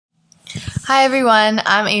Hi everyone,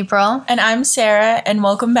 I'm April. And I'm Sarah, and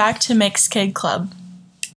welcome back to Mixed Kid Club.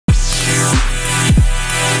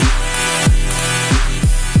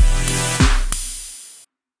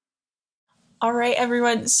 All right,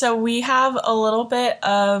 everyone. So we have a little bit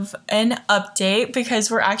of an update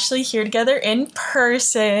because we're actually here together in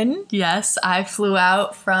person. Yes, I flew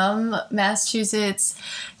out from Massachusetts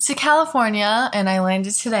to California and I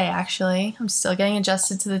landed today, actually. I'm still getting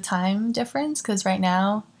adjusted to the time difference because right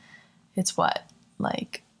now it's what,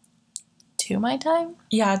 like 2 my time?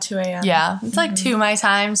 Yeah, 2 a.m. Yeah, it's like 2 my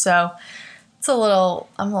time, so I'm a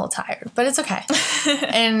little tired, but it's okay.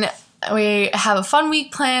 And we have a fun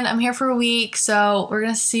week planned. I'm here for a week, so we're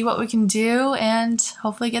going to see what we can do and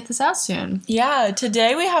hopefully get this out soon. Yeah,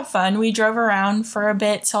 today we have fun. We drove around for a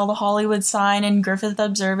bit, saw the Hollywood sign and Griffith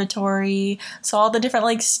Observatory, saw all the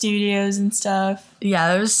different studios and stuff.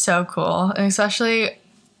 Yeah, that was so cool. And especially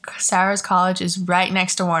Sarah's college is right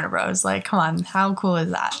next to Warner Bros. Like, come on, how cool is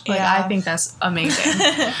that? Yeah. I think that's amazing.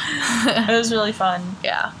 It was really fun.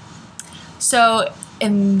 Yeah. So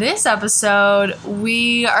in this episode,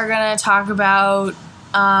 we are going to talk about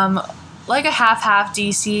like a half-half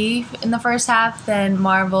DC in the first half, then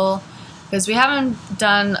Marvel, because we haven't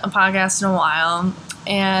done a podcast in a while,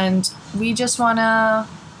 and we just want to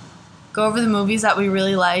go over the movies that we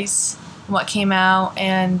really liked, what came out,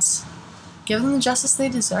 and give them the justice they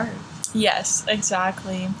deserve. Yes,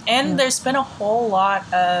 exactly. And there's been a whole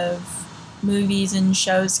lot of movies and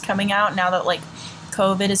shows coming out now that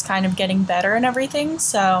COVID is kind of getting better and everything,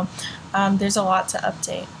 so there's a lot to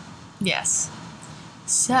update. Yes.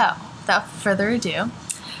 So, without further ado,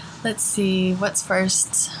 let's see, what's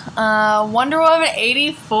first? Wonder Woman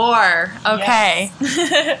 84. Okay.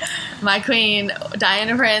 Yes. My queen,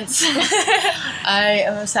 Diana Prince. I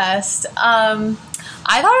am obsessed.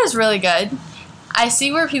 I thought it was really good. I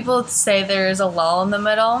see where people say there's a lull in the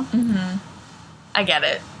middle. Mm-hmm. I get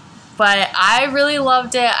it. But I really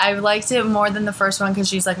loved it. I liked it more than the first one because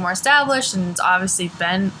she's more established, and it's obviously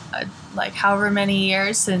been however many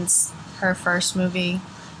years since her first movie,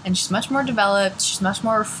 and she's much more developed. She's much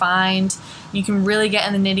more refined. You can really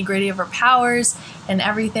get in the nitty gritty of her powers and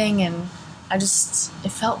everything, and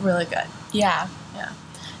it felt really good. Yeah.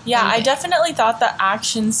 Yeah, I definitely thought the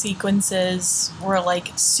action sequences were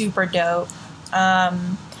super dope. I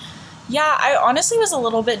honestly was a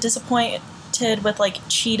little bit disappointed with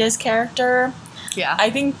Cheetah's character. Yeah. I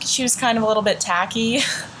think she was kind of a little bit tacky.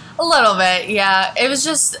 A little bit, yeah. It was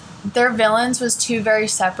just their villains was two very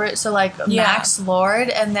separate. So Max Lord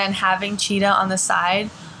and then having Cheetah on the side,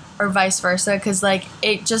 or vice versa, because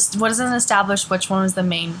it just wasn't established which one was the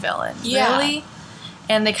main villain. Yeah. Really.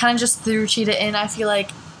 And they kind of just threw Cheetah in, I feel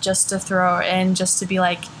just to throw her in, just to be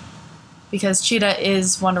because Cheetah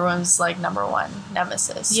is Wonder Woman's number one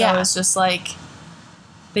nemesis. So it's just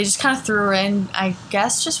they just kind of threw her in, I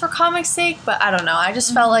guess, just for comic's sake, but I don't know. I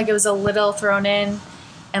just felt like it was a little thrown in,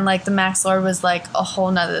 and the Max Lord was a whole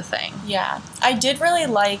nother thing. Yeah. I did really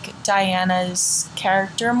like Diana's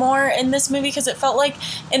character more in this movie, because it felt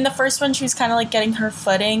in the first one she was kind of getting her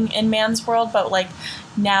footing in man's world, but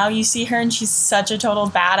now you see her and she's such a total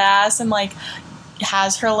badass and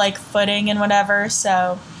has her footing and whatever,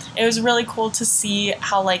 so it was really cool to see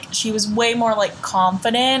how she was way more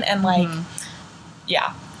confident and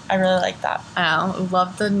yeah, I really like that. I know,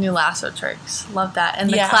 love the new lasso tricks, love that,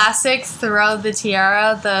 and the classic throw the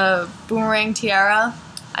tiara, the boomerang tiara.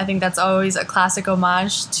 I think that's always a classic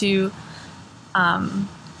homage to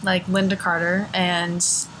Linda Carter and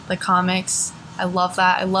the comics. I love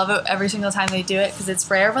that. I love it every single time they do it, because it's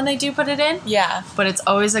rare when they do put it in. Yeah. But it's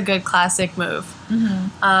always a good classic move.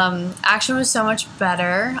 Mm-hmm. Action was so much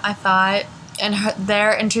better, I thought. And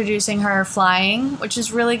they're introducing her flying, which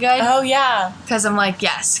is really good. Oh, yeah. Because I'm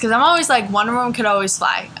yes. Because I'm always Wonder Woman could always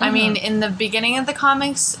fly. Mm-hmm. I mean, in the beginning of the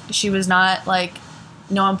comics, she was not,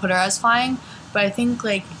 no one put her as flying. But I think,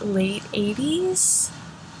 late 80s,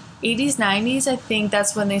 90s, I think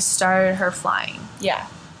that's when they started her flying. Yeah.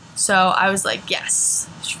 So I was yes,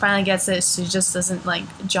 she finally gets it. She just doesn't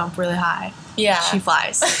jump really high. Yeah. She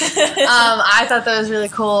flies. I thought that was really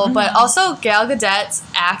cool. Mm-hmm. But also Gal Gadot's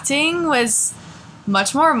acting was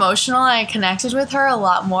much more emotional. I connected with her a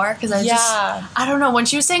lot more because I don't know, when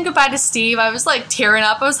she was saying goodbye to Steve, I was tearing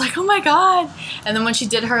up. I was oh my God. And then when she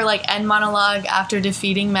did her end monologue after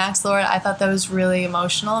defeating Max Lord, I thought that was really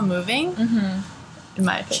emotional and moving. Mm-hmm. In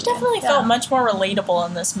my opinion. She definitely felt much more relatable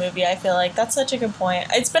in this movie, I feel like. That's such a good point.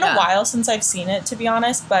 It's been a while since I've seen it, to be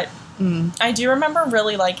honest, but I do remember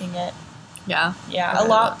really liking it. Yeah. Yeah, a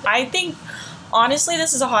lot. I think, honestly,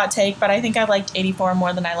 this is a hot take, but I think I liked 84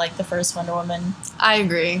 more than I liked the first Wonder Woman. I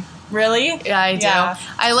agree. Really? Yeah, I do. Yeah.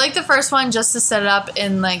 I like the first one just to set it up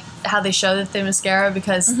in like how they show the Themyscira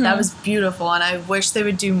because that was beautiful, and I wish they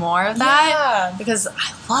would do more of that because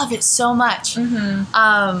I love it so much.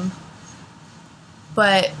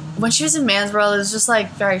 But when she was in Man's World, it was just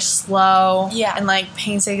like very slow and like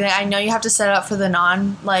painstaking. I know you have to set it up for the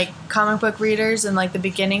non like comic book readers and like the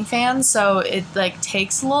beginning fans, so it like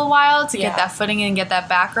takes a little while to get that footing and get that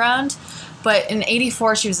background. But in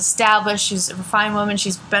 '84, she was established. She's a refined woman.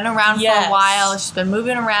 She's been around for a while. She's been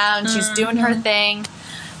moving around. She's doing her thing.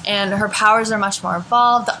 And her powers are much more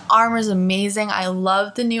evolved. The armor's amazing. I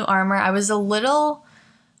love the new armor. I was a little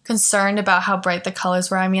concerned about how bright the colors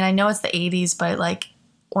were. I mean, I know it's the 80s, but like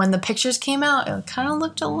when the pictures came out, it kind of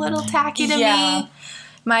looked a little tacky to me, in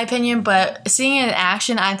my opinion. But seeing it in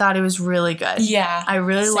action, I thought it was really good. Yeah. I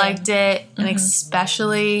really liked it. And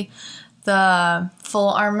especially the full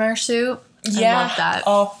armor suit. I love that.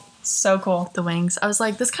 Oh, so cool. The wings. I was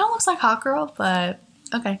like, this kind of looks like Hawkgirl, but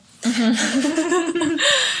okay.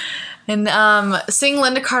 And seeing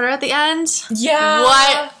Linda Carter at the end. Yeah.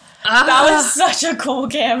 What? That was such a cool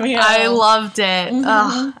cameo. I loved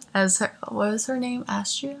it. As her, what was her name?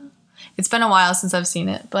 Astria? It's been a while since I've seen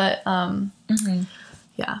it, but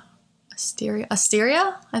yeah. Asteria?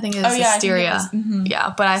 I think it was Asteria.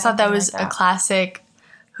 Yeah, but I thought that was a classic.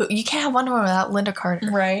 You can't have Wonder Woman without Linda Carter.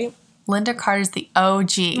 Right. Linda Carter's the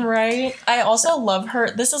OG. Right. I also love her.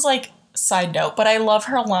 This is like side note, but I love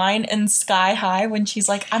her line in Sky High when she's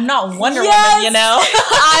like, I'm not Wonder Woman, you know?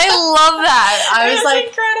 I love that. I was like,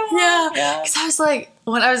 incredible. Yeah. Because I was like,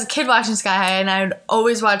 when I was a kid watching Sky High, and I would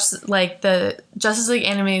always watch like the Justice League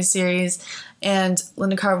animated series and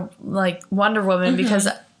Linda Carter, like Wonder Woman, because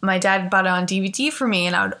my dad bought it on DVD for me,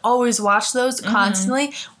 and I would always watch those constantly.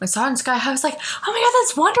 When I saw it in Sky High, I was like, oh my god,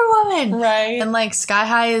 that's Wonder Woman! Right. And like Sky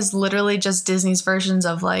High is literally just Disney's versions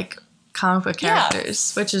of like comic book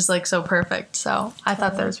characters, which is like so perfect. So I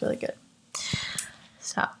thought that was really good.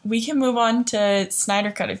 So we can move on to Snyder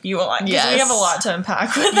Cut if you want. Yes. We have a lot to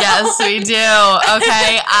unpack with that. Yes, we do.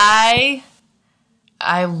 Okay,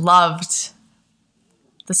 I loved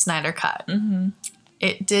the Snyder Cut.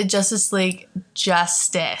 It did Justice League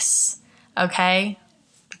justice. Okay?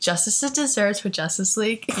 Justice it deserves for Justice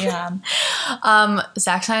League. Yeah.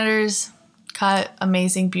 Zack Snyder's cut,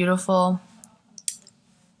 amazing, beautiful.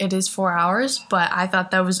 It is 4 hours, but I thought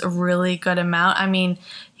that was a really good amount. I mean,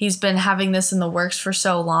 he's been having this in the works for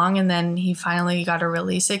so long, and then he finally got to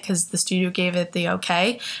release it because the studio gave it the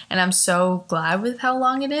okay. And I'm so glad with how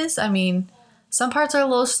long it is. I mean, some parts are a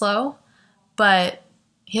little slow, but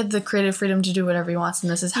he had the creative freedom to do whatever he wants,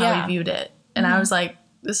 and this is how he viewed it. And I was like,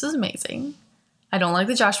 this is amazing. I don't like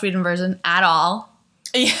the Joss Whedon version at all.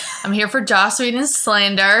 Yeah. I'm here for Joss Whedon's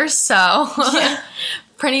slander, so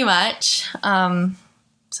pretty much.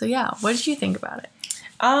 So yeah, what did you think about it?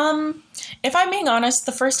 If I'm being honest,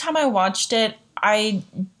 the first time I watched it, I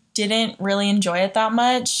didn't really enjoy it that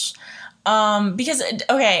much. Because,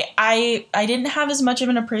 okay, I didn't have as much of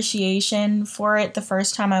an appreciation for it the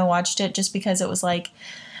first time I watched it, just because it was like,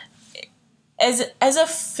 as a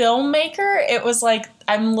filmmaker, it was like,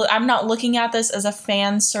 I'm not looking at this as a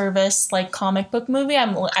fan service, like, comic book movie.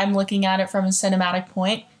 I'm looking at it from a cinematic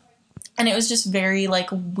point. And it was just very, like,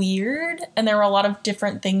 weird. And there were a lot of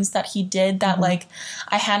different things that he did that, like,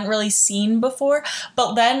 I hadn't really seen before.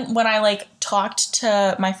 But then when I, like, talked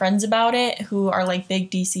to my friends about it, who are, like,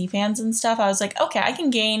 big DC fans and stuff, I was like, okay, I can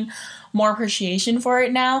gain more appreciation for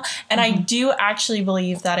it now. And I do actually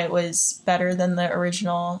believe that it was better than the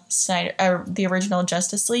original the original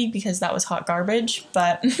Justice League, because that was hot garbage.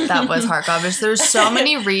 But that was hot garbage. There's so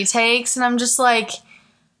many retakes, and I'm just like,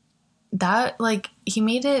 that, like, he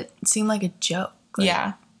made it seem like a joke. Like,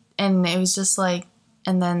 yeah. And it was just like,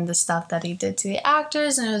 and then the stuff that he did to the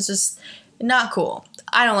actors, and it was just not cool.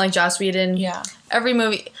 I don't like Joss Whedon. Yeah. Every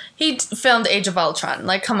movie, he filmed Age of Ultron.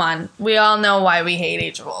 Like, come on. We all know why we hate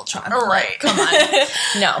Age of Ultron. Right. Like, come on.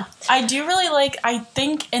 No. I do really like, I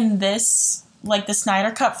think in this, like, the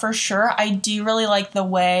Snyder Cut for sure, I do really like the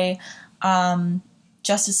way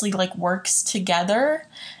Justice League, like, works together.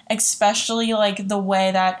 Especially, like, the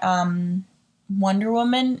way that Wonder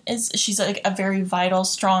Woman she's, like, a very vital,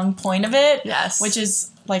 strong point of it. Yes. Which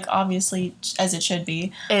is, like, obviously, as it should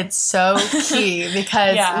be. It's so key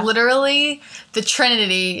because literally the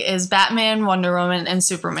Trinity is Batman, Wonder Woman, and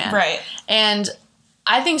Superman. Right. And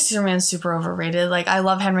I think Superman's super overrated. Like, I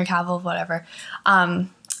love Henry Cavill, whatever.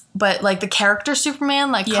 But, like, the character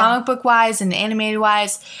Superman, like, comic book-wise and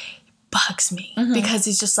animated-wise, bugs me because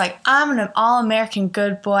he's just like, I'm an all-American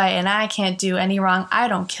good boy and I can't do any wrong. I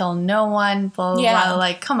don't kill no one, blah, blah, blah.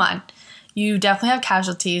 Like, come on. You definitely have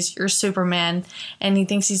casualties. You're Superman. And he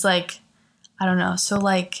thinks he's like, I don't know. So,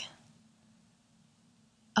 like,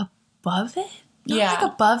 above it. Not Yeah. like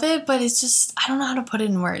above it, but it's just, I don't know how to put it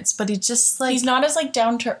in words, but it's just like... He's not as, like,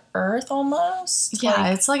 down to earth almost. Yeah,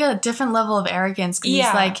 Like, it's like a different level of arrogance. 'Cause Yeah.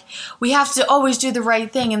 he's like, we have to always do the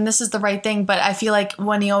right thing, and this is the right thing. But I feel like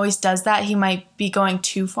when he always does that, he might be going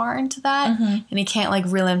too far into that, and he can't, like,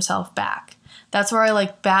 reel himself back. That's where I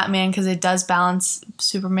like Batman, because it does balance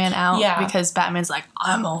Superman out. Yeah. Because Batman's like,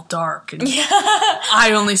 I'm all dark, and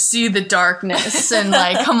I only see the darkness. And,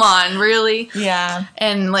 like, come on, really? Yeah.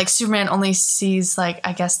 And, like, Superman only sees, like,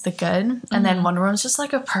 I guess the good. And then Wonder Woman's just,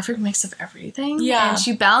 like, a perfect mix of everything. Yeah. And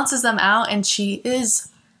she balances them out, and she is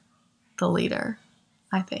the leader,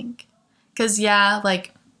 I think. Because, yeah,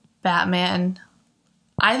 like, Batman,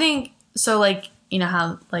 I think, so, like, you know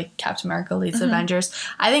how, like, Captain America leads the Avengers?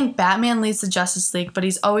 I think Batman leads the Justice League, but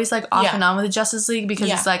he's always, like, off and on with the Justice League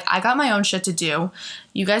because he's like, I got my own shit to do.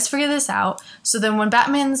 You guys figure this out. So then when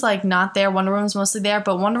Batman's, like, not there, Wonder Woman's mostly there,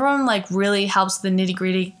 but Wonder Woman, like, really helps the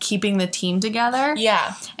nitty-gritty keeping the team together.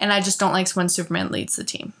 Yeah. And I just don't like when Superman leads the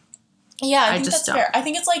team. Yeah, I think just that's don't. fair. I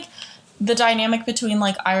think it's, like, the dynamic between,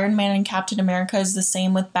 like, Iron Man and Captain America is the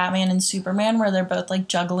same with Batman and Superman, where they're both, like,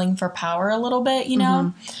 juggling for power a little bit, you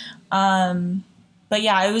know? But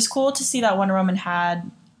yeah, it was cool to see that Wonder Woman had,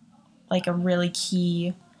 like, a really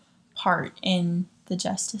key part in the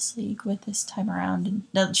Justice League with this time around.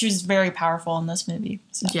 And she was very powerful in this movie.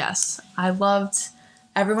 So. Yes. I loved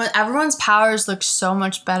everyone's powers looked so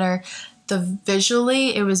much better.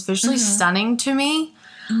 It was visually stunning to me.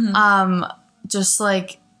 Just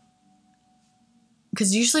like,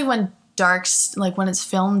 because usually when when it's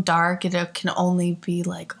filmed dark, it can only be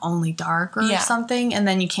like only dark or something, and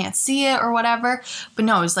then you can't see it or whatever. But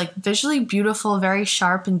no, it was like visually beautiful, very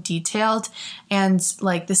sharp and detailed, and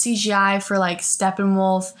like the CGI for like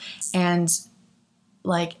Steppenwolf and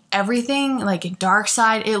like everything, like in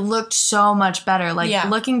Darkseid, it looked so much better. Like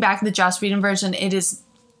looking back at the Joss Whedon version, it is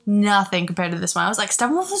nothing compared to this one. I was like,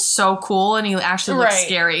 Steppenwolf is so cool, and he actually looked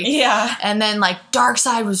scary. Yeah. And then like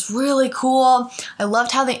Darkseid was really cool. I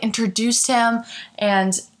loved how they introduced him,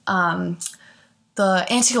 and the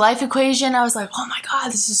anti-life equation. I was like, oh my god,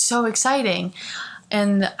 this is so exciting.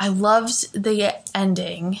 And I loved the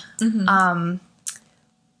ending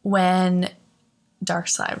when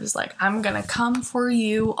Darkseid was like, I'm gonna come for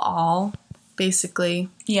you all, basically.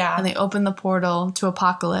 Yeah. And they opened the portal to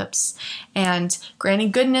Apocalypse. And Granny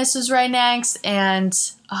Goodness was right next. And,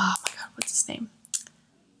 oh my god, what's his name?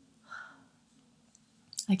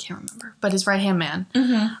 I can't remember. But his right-hand man.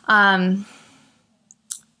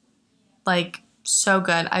 Like, so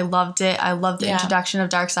good. I loved it. I loved the introduction of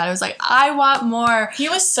Darkseid. I was like, I want more. He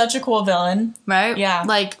was such a cool villain. Right? Yeah.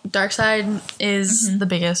 Like, Darkseid is the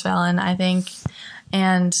biggest villain, I think.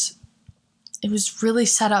 And it was really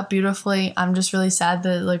set up beautifully. I'm just really sad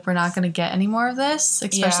that, like, we're not going to get any more of this,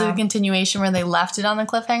 especially the continuation where they left it on the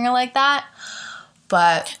cliffhanger like that.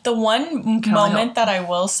 But the one moment that I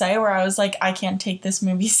will say where I was like, I can't take this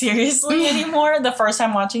movie seriously anymore, the first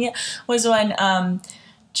time watching it, was when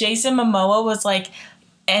Jason Momoa was, like,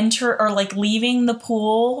 leaving the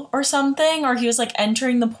pool or something, or he was like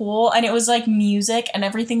entering the pool, and it was like music and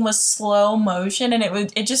everything was slow motion, and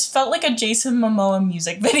it just felt like a Jason Momoa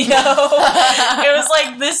music video. It was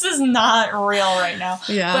like, this is not real right now.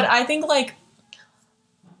 Yeah. But I think like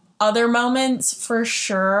other moments for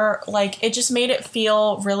sure, like it just made it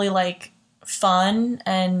feel really like fun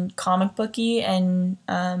and comic booky, and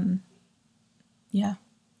I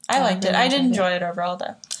liked it. I did enjoy it overall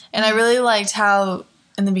though. And I really liked how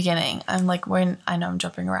in the beginning, I'm like, I know I'm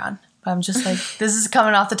jumping around, but I'm just like, this is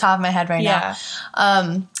coming off the top of my head right now.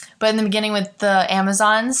 But in the beginning with the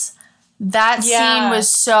Amazons, that scene was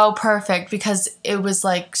so perfect because it was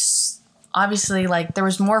like, obviously, like, there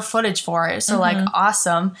was more footage for it. So, like,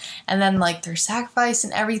 awesome. And then, like, their sacrifice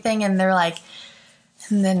and everything. And they're like,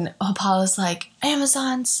 and then Apollo's like,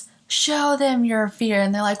 Amazons, show them your fear.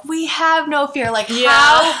 And they're like, we have no fear. Like,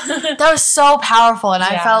 how? That was so powerful. And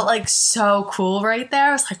I felt, like, so cool right there.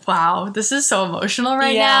 I was like, wow, this is so emotional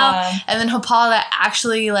right now. And then Hippolyta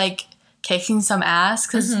actually, like, kicking some ass.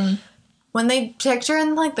 Because when they picture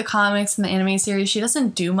in, like, the comics and the anime series, she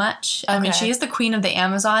doesn't do much. I mean, she is the queen of the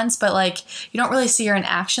Amazons, but, like, you don't really see her in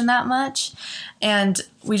action that much. And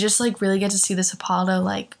we just, like, really get to see this Hippolyta,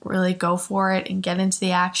 like, really go for it and get into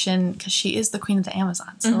the action because she is the queen of the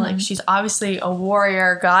Amazons. So, like, she's obviously a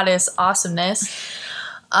warrior, goddess, awesomeness.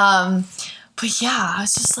 But, yeah, I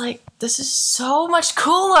was just like, this is so much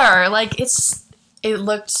cooler. Like, it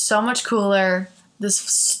looked so much cooler.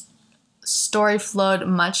 This story flowed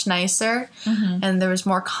much nicer, and there was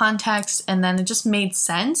more context, and then it just made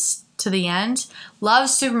sense to the end. Love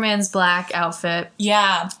Superman's black outfit.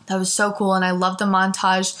 Yeah. That was so cool, and I love the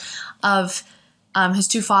montage of his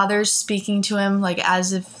two fathers speaking to him, like,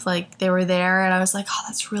 as if, like, they were there. And I was like, oh,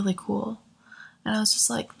 that's really cool. And I was just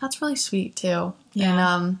like, that's really sweet, too.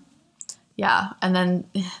 Yeah. And, yeah. And then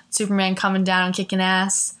Superman coming down and kicking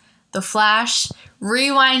ass. The Flash,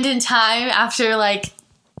 rewind in time after, like,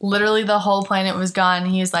 literally the whole planet was gone.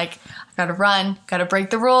 He was like, I gotta run, gotta break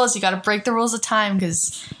the rules. You gotta break the rules of time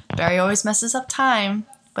because Barry always messes up time.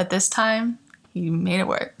 But this time, he made it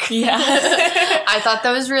work. Yeah. I thought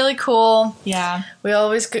that was really cool. Yeah. We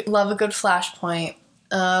always love a good Flashpoint.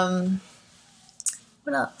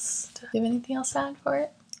 What else? Do you have anything else to add for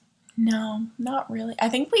it? No, not really. I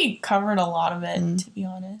think we covered a lot of it, to be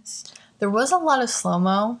honest. There was a lot of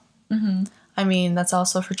slow-mo. Mm-hmm. I mean, that's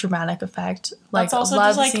also for dramatic effect. Like, That's also a lot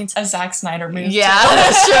just of like scenes. a Zack Snyder movie. Yeah,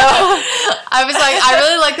 that's true. I was like, I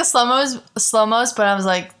really like the slow-mos, but I was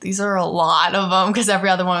like, these are a lot of them because every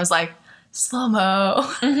other one was like, slow-mo.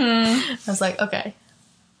 Mm-hmm. I was like, okay.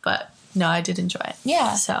 But no, I did enjoy it.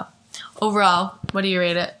 Yeah. So, overall, what do you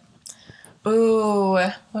rate it? Ooh,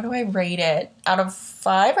 what do I rate it? Out of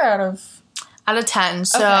 5 or out of... Out of 10.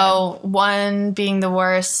 So, 1 being the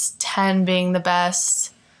worst, 10 being the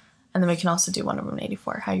best. And then we can also do Wonder Woman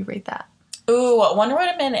 84. How you rate that? Ooh, Wonder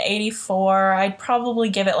Woman 84, I'd probably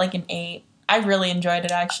give it like an 8. I really enjoyed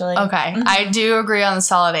it, actually. Okay. Mm-hmm. I do agree on the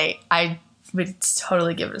solid 8. I would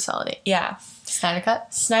totally give it a solid 8. Yeah. Snyder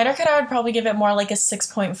Cut? Snyder Cut, I would probably give it more like a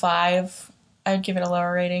 6.5. I would give it a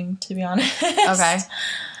lower rating, to be honest. Okay.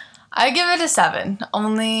 I give it a 7.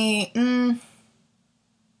 Only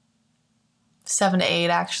 7 to 8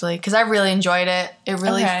 actually, because I really enjoyed it. It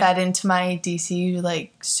really fed into my DC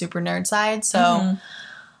like super nerd side. So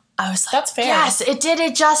I was like, That's fair. yes, it did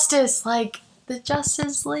it justice. Like the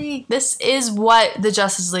Justice League. This is what the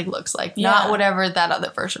Justice League looks like, not whatever that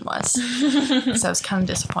other version was. So I was kind of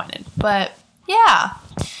disappointed. But yeah,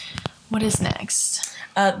 what is next?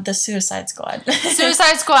 The Suicide Squad.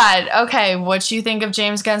 Suicide Squad. Okay, what you think of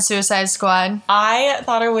James Gunn's Suicide Squad? I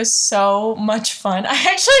thought it was so much fun. I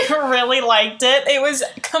actually really liked it. It was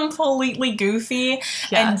completely goofy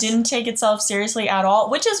and didn't take itself seriously at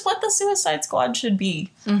all, which is what the Suicide Squad should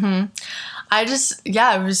be. Mm-hmm.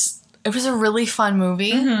 It was a really fun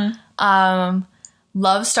movie. Mm-hmm.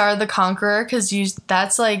 Love Star of the Conqueror because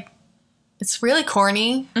that's like, it's really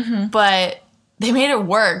corny, but they made it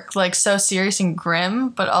work, like, so serious and grim,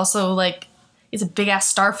 but also, like, it's a big-ass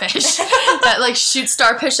starfish that, like, shoots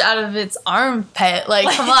starfish out of its armpit. Like,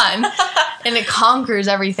 come on. And it conquers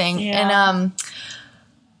everything. Yeah. And,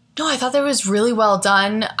 no, I thought that was really well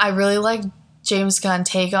done. I really liked James Gunn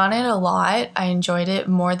take on it a lot. I enjoyed it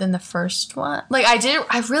more than the first one. Like,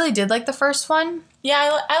 I really did like the first one.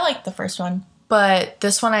 Yeah, I liked the first one. But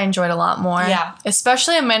this one I enjoyed a lot more. Yeah.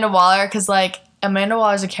 Especially Amanda Waller, because, like, Amanda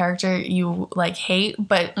Waller is a character you, like, hate,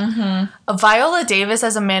 but Viola Davis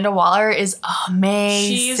as Amanda Waller is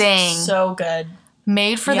amazing. She's so good.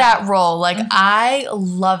 Made for that role. Like, I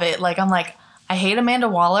love it. Like, I'm like, I hate Amanda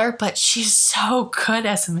Waller, but she's so good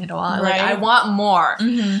as Amanda Waller. Right. Like, I want more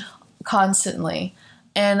constantly.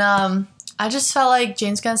 And I just felt like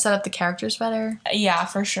James Gunn set up the characters better. Yeah,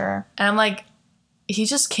 for sure. And I'm like, he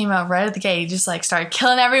just came out right at the gate. He just, like, started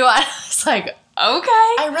killing everyone. It's like, okay.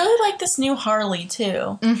 I really like this new Harley,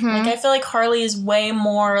 too. Like, I feel like Harley is way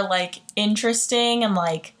more, like, interesting and,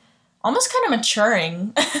 like, almost kind of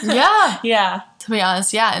maturing. Yeah. Yeah. To be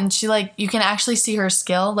honest, yeah. And she, like, you can actually see her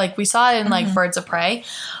skill. Like, we saw it in, like, Birds of Prey.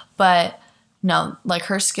 But, no, like,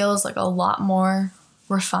 her skill is, like, a lot more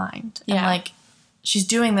refined. Yeah. And, like, she's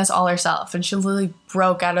doing this all herself. And she literally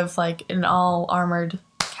broke out of, like, an all-armored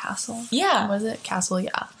castle. Yeah. Was it? Castle,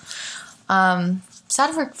 yeah.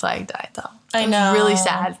 Sad Rick Flag died, though. I It was know. really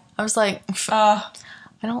sad. I was like, I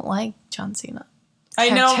don't like John Cena. I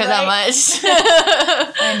know, Character that much.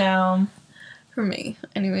 I know. For me,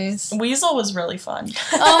 anyways. Weasel was really fun.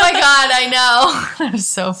 Oh my god, I know. That was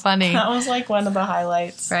so funny. That was, like, one of the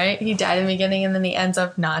highlights. Right? He died in the beginning and then he ends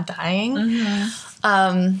up not dying.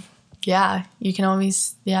 Yeah, you can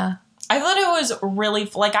always, I thought it was really,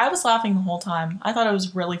 like, I was laughing the whole time. I thought it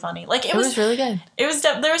was really funny. Like, It was really good. It was,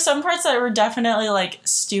 there were some parts that were definitely, like,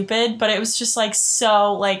 stupid, but it was just, like,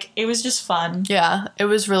 so, like, it was just fun. Yeah, it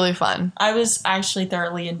was really fun. I was actually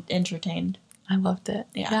thoroughly entertained. I loved it.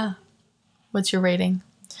 Yeah. What's your rating?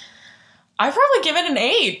 I'd probably give it an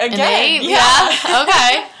 8 again. An 8? Yeah.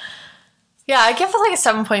 Okay. Yeah, I give it like a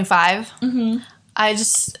 7.5. I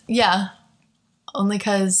just, only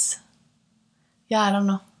because, I don't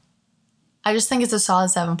know. I just think it's a solid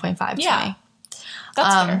 7.5 to me.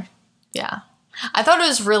 That's fair. Yeah. I thought it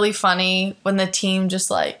was really funny when the team just,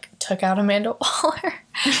 like, took out Amanda Waller.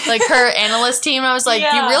 Like, her analyst team. I was like,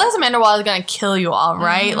 you realize Amanda Waller is going to kill you all,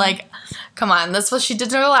 right? Like, come on. That's what she did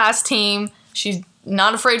to her last team. she's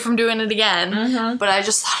not afraid from doing it again. But I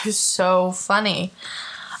just thought it was so funny.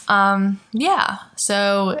 Yeah.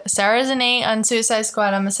 So Sarah's an 8 on Suicide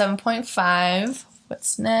Squad. I'm a 7.5.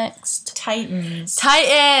 What's next? Titans.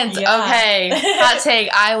 Titans. Yeah. Okay. Hot take.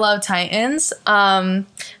 I love Titans.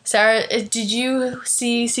 Sarah, did you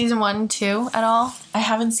see season 1 and 2 at all? I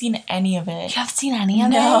haven't seen any of it. You haven't seen any of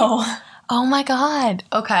it? No. Oh my god.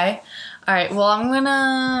 Okay. All right. Well, I'm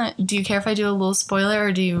gonna. Do you care if I do a little spoiler,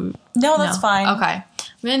 or do you? No, that's fine. Okay. I'm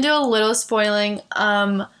gonna do a little spoiling.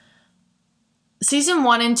 Season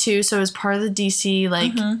 1 and 2, so it was part of the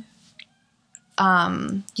DC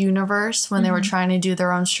universe when they were trying to do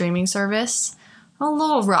their own streaming service. A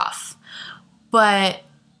little rough, but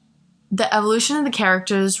the evolution of the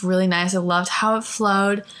characters really nice. I loved how it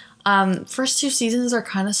flowed. First 2 seasons are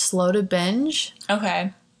kind of slow to binge.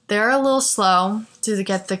 Okay. They're a little slow to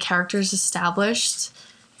get the characters established.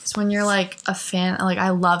 It's when you're like a fan. Like, I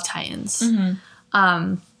love Titans.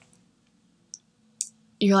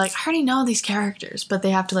 You're like, I already know these characters, but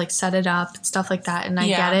they have to like set it up and stuff like that, and I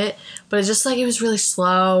get it. But it's just like it was really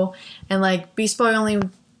slow, and like Beast Boy only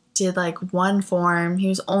did like one form. He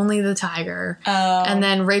was only the tiger, and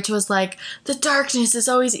then Rachel was like, the darkness is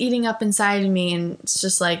always eating up inside of me, and it's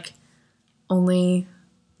just like only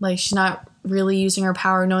like she's not really using her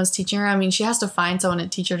power. No one's teaching her. I mean, she has to find someone to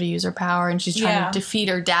teach her to use her power, and she's trying to defeat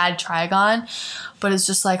her dad, Trigon, but it's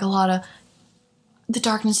just like a lot of the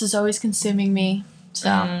darkness is always consuming me.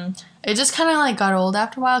 So it just kind of like got old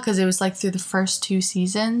after a while because it was like through the first 2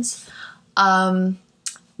 seasons. Love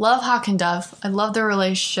Hawk and Dove. I love their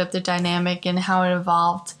relationship, the dynamic, and how it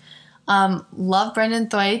evolved. Love Brendan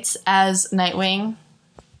Thwaites as Nightwing.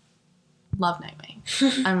 Love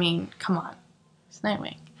Nightwing. I mean, come on. It's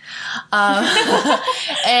Nightwing.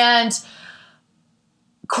 And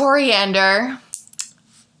Coriander.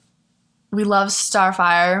 We love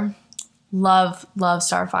Starfire. Love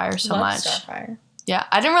Starfire so much. Starfire. Yeah,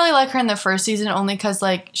 I didn't really like her in the first season only because,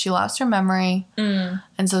 like, she lost her memory.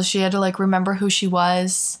 And so she had to, like, remember who she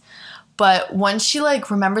was. But once she,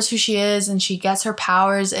 like, remembers who she is and she gets her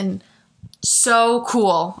powers, and so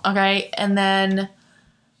cool, okay? And then,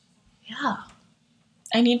 yeah.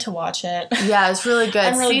 I need to watch it. Yeah, it's really good.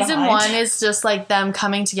 I'm really Season behind. 1 is just, like, them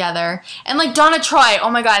coming together. And, like, Donna Troy.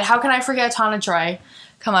 Oh, my God. How can I forget Donna Troy?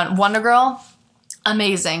 Come on. Wonder Girl.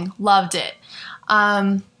 Amazing. Loved it.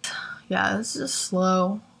 Yeah, it's just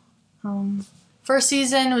slow. First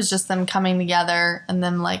season was just them coming together, and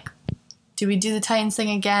then like, do we do the Titans thing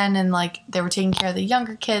again? And like, they were taking care of the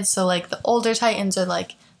younger kids, so like the older Titans are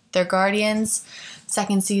like their guardians.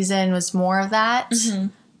 Second season was more of that,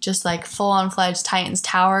 just like full-on fledged Titans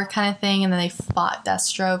Tower kind of thing, and then they fought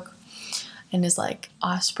Deathstroke and his like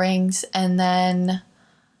offsprings, and then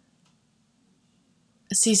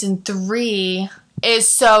season 3 is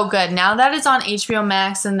so good. Now that it's on HBO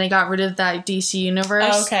Max and they got rid of that DC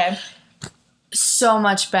universe. Okay. So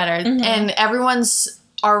much better. And everyone's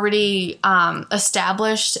already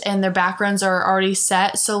established and their backgrounds are already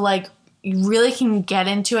set. So, like, you really can get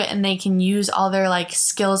into it and they can use all their, like,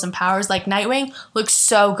 skills and powers. Like, Nightwing looks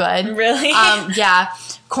so good. Really? Yeah.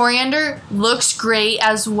 Coriander looks great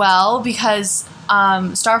as well because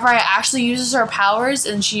Starfire actually uses her powers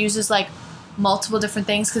and she uses, like, multiple different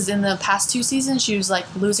things because in the past 2 seasons she was like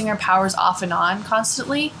losing her powers off and on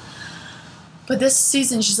constantly, but this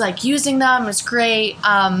season she's like using them. It's great.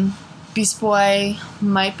 Beast Boy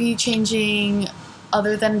might be changing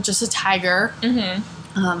other than just a tiger,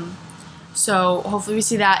 so hopefully we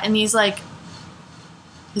see that. And he's like,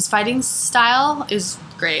 his fighting style is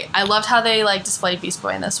great. I loved how they like displayed Beast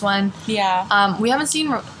Boy in this one. We haven't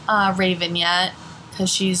seen Raven yet because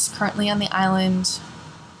she's currently on the island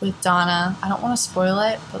with Donna. I don't want to spoil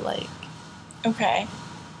it, but like, okay,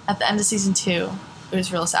 at the end of season 2, it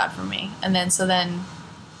was real sad for me. And then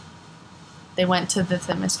they went to the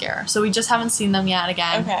Themyscira, so we just haven't seen them yet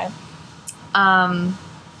again. Okay.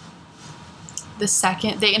 The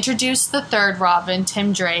second they introduced the third Robin,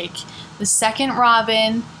 Tim Drake. The second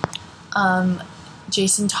Robin,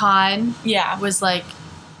 Jason Todd, was like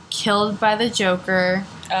killed by the Joker,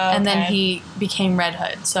 and then he became Red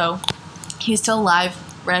Hood. So he's still alive.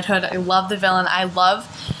 Red Hood. I love the villain. I love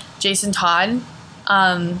Jason Todd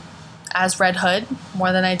as Red Hood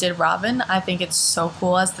more than I did Robin. I think it's so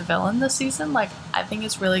cool as the villain this season. Like, I think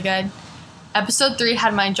it's really good. Episode 3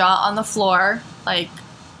 had my jaw on the floor. Like,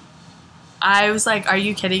 I was like, are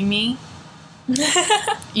you kidding me?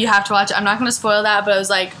 You have to watch it. I'm not going to spoil that, but I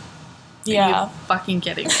was like, are you fucking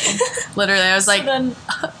kidding me? Literally, I was like, then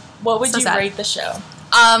what would so you sad. rate the show?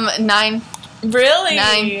 9. Really?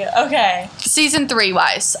 9. Okay. Season 3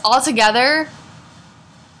 wise. Altogether,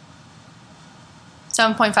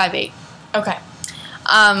 7.58. Okay.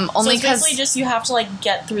 Only So it's because basically just you have to like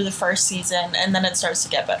get through the first season and then it starts to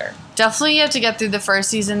get better. definitely you have to get through the first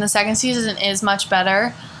season. The second season is much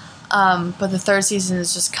better, but the third season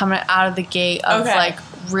is just coming out of the gate of like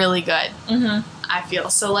really good. I feel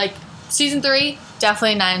so like season 3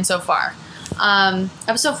 definitely 9 so far.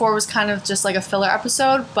 Episode 4 was kind of just like a filler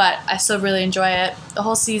episode, but I still really enjoy it. The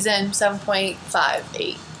whole season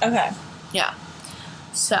 7.58. Okay. Yeah.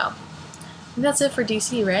 So I think that's it for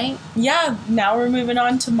DC, right? Yeah. Now we're moving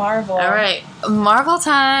on to Marvel. All right, Marvel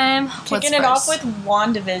time. Kicking it off with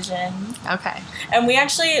WandaVision. Okay. And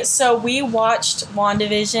we watched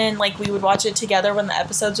WandaVision, like we would watch it together when the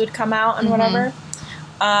episodes would come out and whatever.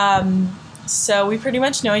 So we pretty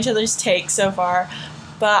much know each other's takes so far.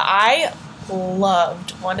 But I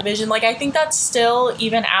loved WandaVision. Like I think that's still,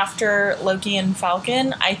 even after Loki and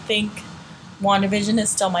Falcon, I think WandaVision is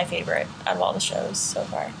still my favorite out of all the shows so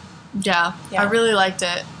far. Yeah, I really liked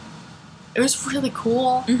it. It was really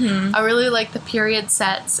cool. I really liked the period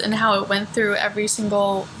sets and how it went through every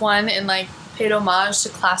single one and like paid homage to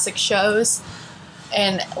classic shows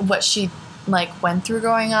and what she like went through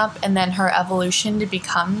growing up and then her evolution to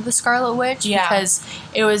become the Scarlet Witch. Because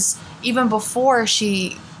it was even before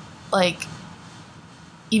she like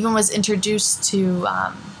even was introduced to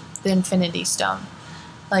the Infinity Stone.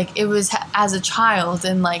 Like, it was as a child,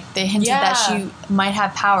 and, like, they hinted that she might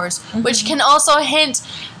have powers, which can also hint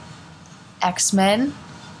X-Men.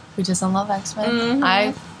 Who doesn't love X-Men?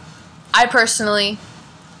 I personally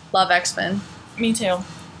love X-Men. Me too. You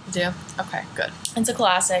do? Okay, good. It's a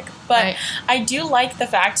classic. But I do like the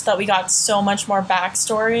fact that we got so much more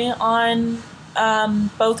backstory on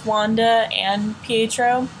both Wanda and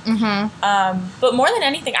Pietro. But more than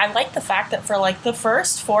anything, I like the fact that for, like, the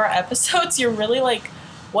first 4 episodes, you're really, like,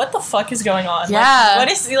 what the fuck is going on? Yeah. Like, what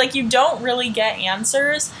is, like, you don't really get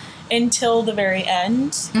answers until the very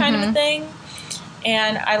end, kind of a thing.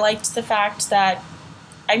 And I liked the fact that,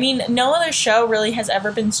 I mean, no other show really has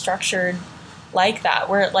ever been structured like that,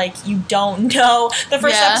 where, like, you don't know. The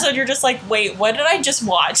first episode, you're just like, wait, what did I just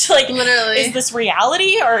watch? Like, literally, is this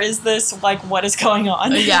reality, or is this, like, what is going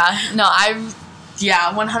on? Yeah. No,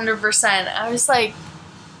 100%. I was like,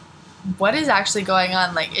 what is actually going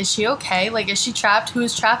on? Like, is she okay? Like, is she trapped? Who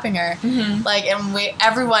is trapping her? Like, and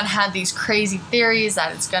everyone had these crazy theories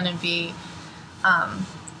that it's gonna be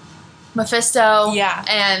Mephisto. Yeah.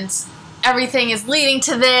 And everything is leading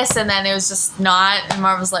to this, and then it was just not. And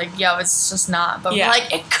Marvel's like, yo, it's just not. But we're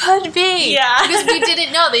like, it could be. Yeah. Because we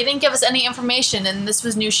didn't know. They didn't give us any information, and this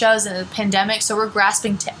was new shows in the pandemic, so we're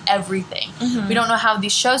grasping to everything. We don't know how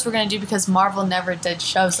these shows were gonna do because Marvel never did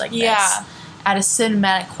shows like this at a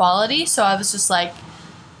cinematic quality. So I was just like,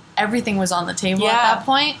 everything was on the table at that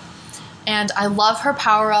point. And I love her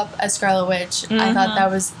power up as Scarlet Witch. I thought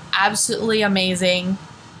that was absolutely amazing.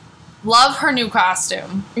 Love her new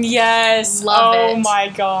costume. Yes. Love it. Oh my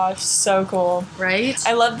gosh, so cool. Right?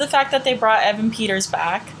 I love the fact that they brought Evan Peters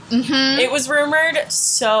back. It was rumored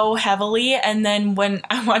so heavily, and then when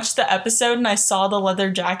I watched the episode and I saw the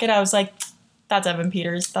leather jacket, I was like, that's Evan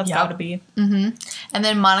Peters. That's gotta be. And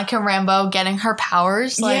then Monica Rambeau getting her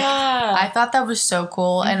powers. Like, I thought that was so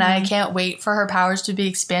cool, and I can't wait for her powers to be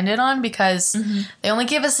expanded on because they only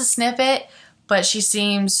give us a snippet, but she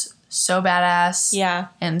seems so badass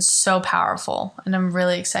and so powerful, and I'm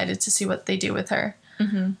really excited to see what they do with her.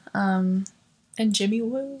 And Jimmy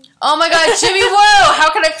Woo. Oh my god, Jimmy Woo! How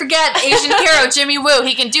could I forget Asian hero Jimmy Woo?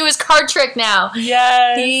 He can do his card trick now.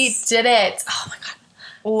 Yes. He did it. Oh my god.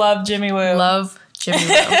 Love Jimmy Woo. Love Jimmy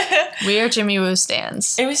Woo. We are Jimmy Woo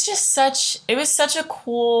stans. It was just such a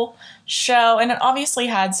cool show, and it obviously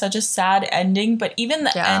had such a sad ending, but even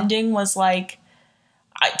the ending was like,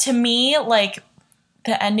 to me, like,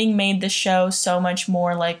 the ending made the show so much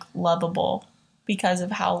more, like, lovable because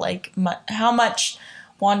of how, like, how much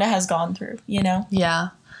Wanda has gone through, you know? Yeah,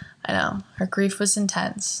 I know. Her grief was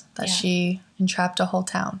intense, that she entrapped a whole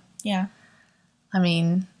town. Yeah. I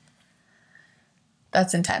mean,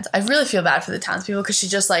 that's intense. I really feel bad for the townspeople because she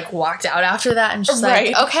just, like, walked out after that and she's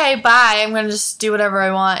like, okay, bye. I'm going to just do whatever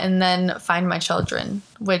I want and then find my children.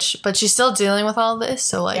 But she's still dealing with all this.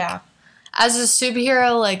 So, like, as a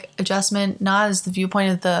superhero, like, adjustment, not as the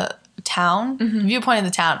viewpoint of the town. The viewpoint of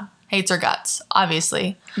the town hates her guts,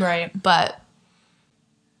 obviously. Right. But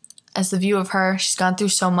as the view of her, she's gone through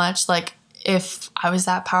so much. Like, if I was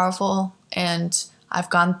that powerful and I've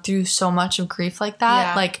gone through so much of grief like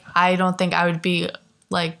that, like, I don't think I would be,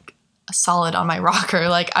 like, solid on my rocker.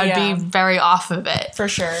 Like, I'd be very off of it. For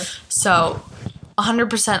sure. So,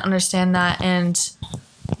 100% understand that. And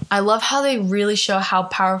I love how they really show how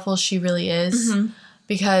powerful she really is.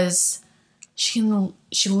 Because she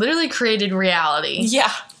literally created reality.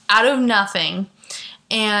 Yeah. out of nothing.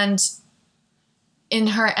 And in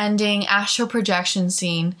her ending astral projection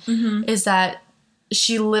scene is that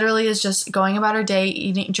she literally is just going about her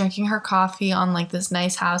day, drinking her coffee on like this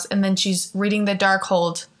nice house, and then she's reading the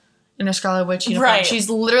Darkhold in a Scarlet Witch uniform. Right. She's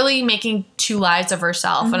literally making 2 lives of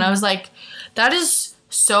herself. And I was like, that is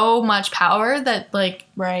so much power that like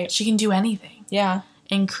she can do anything. Yeah.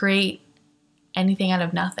 And create anything out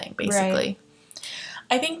of nothing, basically. Right.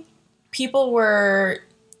 I think people were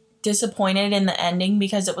disappointed in the ending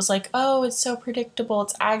because it was like, oh, it's so predictable.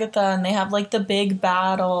 It's Agatha, and they have like the big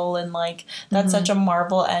battle, and like that's such a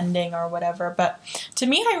Marvel ending or whatever. But to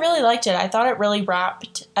me, I really liked it. I thought it really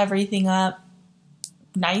wrapped everything up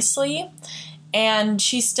nicely, and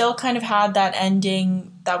she still kind of had that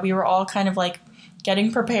ending that we were all kind of like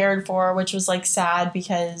getting prepared for, which was like sad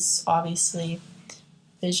because obviously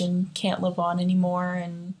Vision can't live on anymore,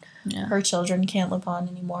 and her children can't live on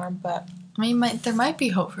anymore. But I mean, there might be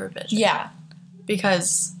hope for Vision. Yeah.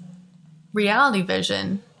 Because Reality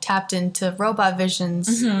Vision tapped into Robot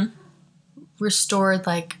Vision's restored,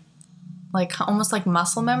 like almost like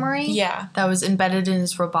muscle memory. Yeah. That was embedded in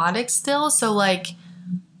his robotics still. So, like,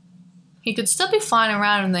 he could still be flying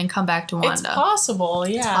around and then come back to Wanda. It's possible,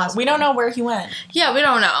 yeah. It's possible. We don't know where he went. Yeah, we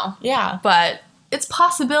don't know. Yeah. But it's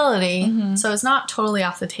possibility. So it's not totally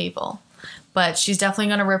off the table. But she's definitely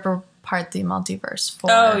going to rip apart the multiverse for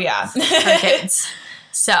her kids.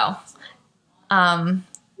 So,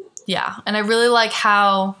 yeah. And I really like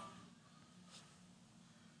how,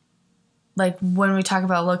 like, when we talk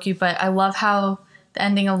about Loki, but I love how the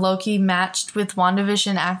ending of Loki matched with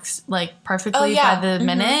WandaVision acts, like, perfectly by the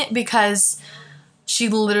minute, because she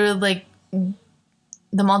literally, like,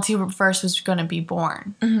 the multiverse was going to be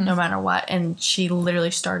born no matter what. And she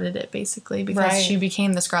literally started it, basically, because she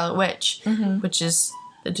became the Scarlet Witch, which is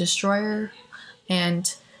the destroyer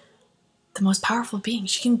and the most powerful being.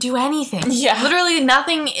 She can do anything. Yeah. Literally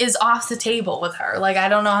nothing is off the table with her. Like, I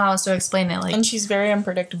don't know how else to explain it. Like, And she's very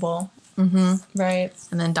unpredictable. Right.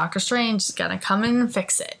 And then Doctor Strange is going to come in and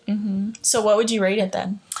fix it. So what would you rate it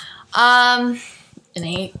then? An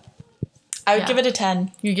 8. I would give it a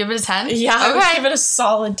 10. You give it a 10? Yeah, I would give it a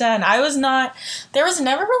solid 10. There was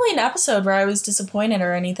never really an episode where I was disappointed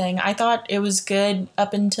or anything. I thought it was good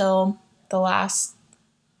up until the last,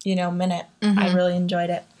 minute. I really enjoyed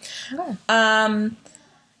it. Okay.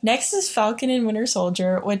 Next is Falcon and Winter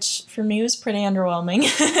Soldier, which for me was pretty underwhelming.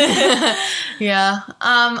 Yeah.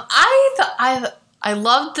 I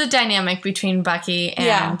loved the dynamic between Bucky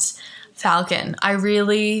and Falcon. I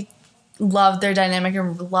really loved their dynamic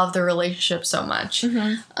and loved their relationship so much.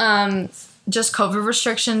 Just COVID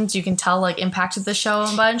restrictions, you can tell, like, impacted the show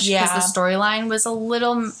a bunch because the storyline was a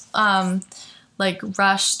little like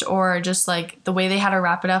rushed, or just like the way they had to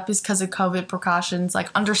wrap it up is because of COVID precautions. Like,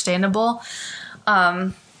 understandable.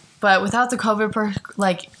 But without the COVID,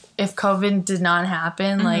 if COVID did not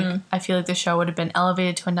happen, like, I feel like the show would have been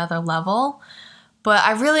elevated to another level. But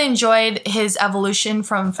I really enjoyed his evolution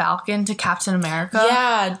from Falcon to Captain America.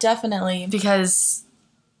 Yeah, definitely. Because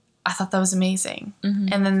I thought that was amazing.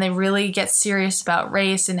 And then they really get serious about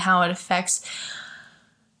race and how it affects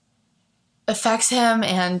him,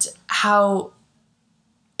 and how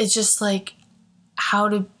it's just like how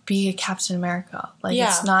to be a Captain America. Like,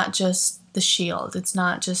 it's not just the shield. It's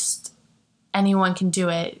not just anyone can do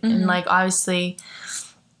it. And, like, obviously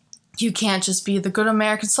you can't just be the good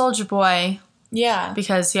American soldier boy. Yeah.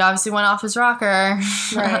 Because he obviously went off his rocker.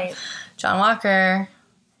 Right. John Walker.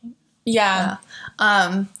 Yeah.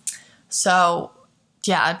 So,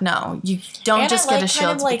 yeah, no. You don't just get a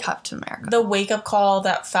shield to be Captain America. The wake-up call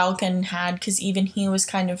that Falcon had, because even he was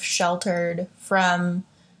kind of sheltered from,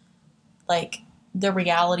 like, the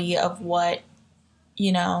reality of what,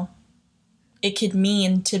 it could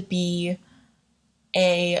mean to be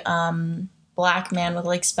a black man with,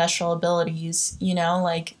 like, special abilities,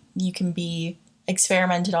 like, you can be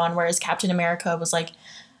experimented on, whereas Captain America was, like,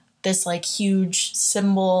 this, like, huge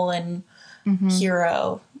symbol and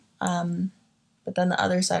hero. But then the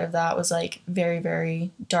other side of that was, like, very,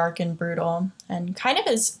 very dark and brutal, and kind of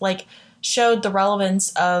is, like, showed the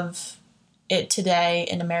relevance of it today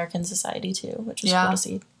in American society, too, which was cool to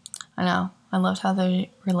see. I know. I loved how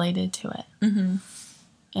they related to it.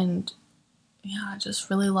 And, yeah, I just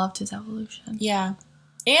really loved his evolution. Yeah.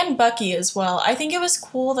 And Bucky as well. I think it was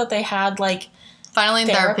cool that they had, like, finally in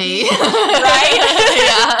therapy. Right?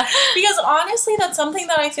 Yeah. Because honestly, that's something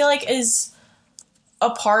that I feel like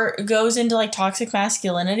goes into, like, toxic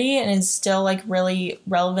masculinity and is still, like, really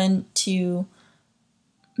relevant to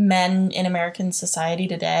men in American society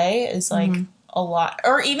today, is, like, a lot.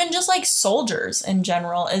 Or even just, like, soldiers in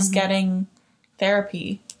general is getting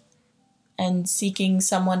therapy and seeking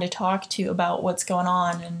someone to talk to about what's going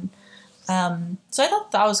on. And so I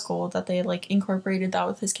thought that was cool that they, like, incorporated that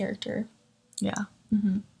with his character. Yeah.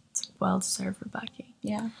 Mm-hmm. It's well deserved for Bucky.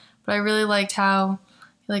 Yeah. But I really liked how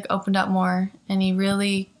he, like, opened up more, and he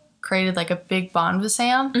really created, like, a big bond with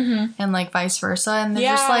Sam, and, like, vice versa. And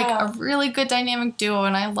they're just, like, a really good dynamic duo,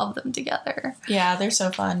 and I love them together. Yeah, they're so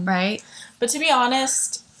fun. Right? But to be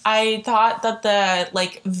honest, I thought that the,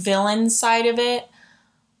 like, villain side of it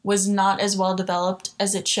was not as well developed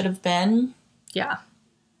as it should have been. Yeah.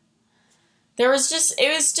 It was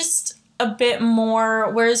just a bit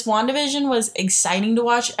more, whereas WandaVision was exciting to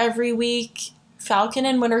watch every week, Falcon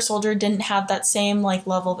and Winter Soldier didn't have that same, like,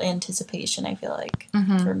 level of anticipation, I feel like,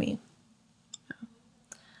 for me.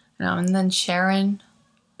 And then Sharon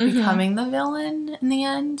becoming the villain in the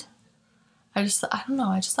end. I don't know,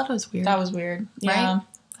 I just thought it was weird. That was weird. Yeah. Right?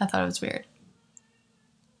 I thought it was weird.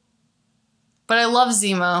 But I love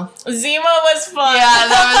Zemo. Zemo was fun. Yeah,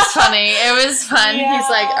 that was funny. It was fun. Yeah. He's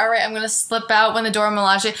like, all right, I'm going to slip out when the Dora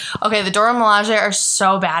Milaje... Okay, the Dora Milaje are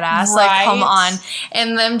so badass. Right? Like, come on.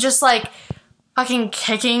 And them just, like, fucking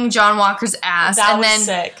kicking John Walker's ass. That and was then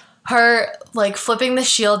sick. her, like, flipping the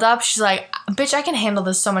shield up. She's like, bitch, I can handle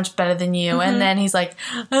this so much better than you. And then he's like,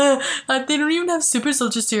 they don't even have super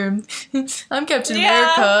soldier serum. I'm Captain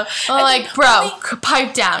America. I'm like, bro,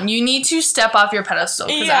 pipe down. You need to step off your pedestal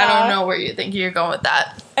because I don't know where you think you're going with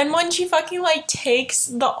that. And when she fucking, like, takes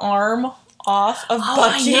the arm off of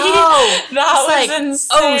Bucky, I know. that was like,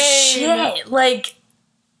 insane. Oh, shit. Like,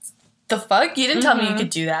 the fuck? You didn't tell me you could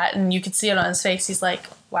do that. And you could see it on his face. He's like,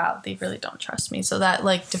 wow, they really don't trust me. So that,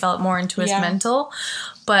 like, developed more into his mental.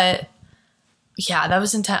 But, yeah, that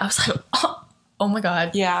was intense. I was like, oh my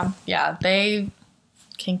God. Yeah. Yeah, they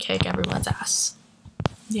can kick everyone's ass.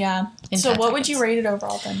 Yeah. In So 10 what would seconds. you rate it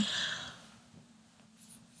overall then?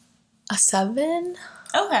 A 7?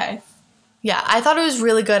 Okay. Yeah, I thought it was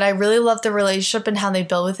really good. I really loved the relationship and how they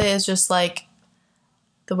built with it. It's just, like,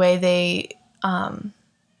 the way they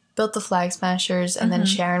built the Flag Smashers and then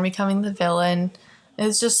Sharon becoming the villain. It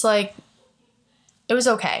was just, like, it was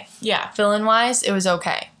okay. Yeah. Villain-wise, it was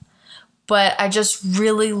okay. But I just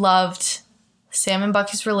really loved Sam and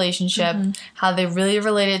Bucky's relationship, how they really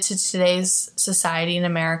related to today's society in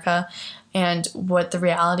America, and what the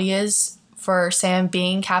reality is for Sam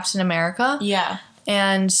being Captain America. Yeah.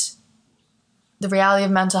 And the reality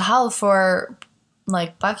of mental health for,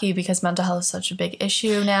 like, Bucky, because mental health is such a big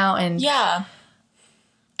issue now. And Yeah.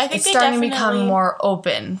 I think it's they starting to definitely become more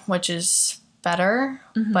open, which is better,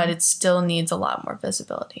 but it still needs a lot more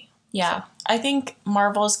visibility. Yeah. I think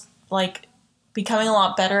Marvel's, like, becoming a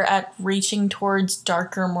lot better at reaching towards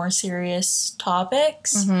darker, more serious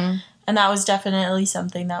topics. And that was definitely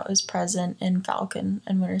something that was present in Falcon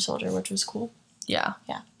and Winter Soldier, which was cool. Yeah.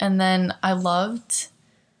 Yeah. And then I loved...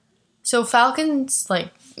 So Falcon's,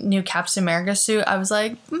 like, new Captain America suit, I was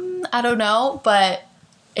like, I don't know, but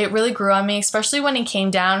it really grew on me, especially when he came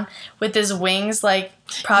down with his wings, like,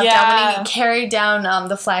 propped down. When he carried down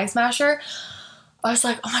the Flag Smasher, I was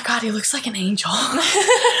like, oh my God, he looks like an angel.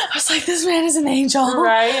 I was like, this man is an angel.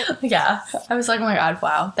 Right? Yeah. I was like, oh my God,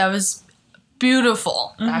 wow. That was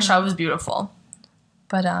beautiful. That shot was beautiful.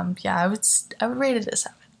 But, yeah, I would rate it a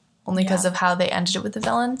 7. Only because of how they ended it with the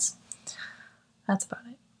villains. That's about it.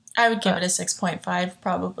 I would give it a 6.5,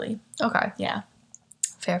 probably. Okay. Yeah.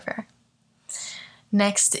 Fair.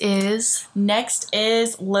 Next is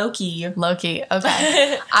Loki. Loki.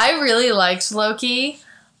 Okay. I really liked Loki.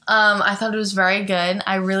 I thought it was very good.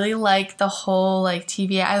 I really liked the whole, like,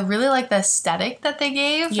 TVA. I really liked the aesthetic that they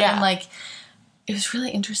gave. Yeah. And, like, it was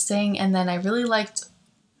really interesting. And then I really liked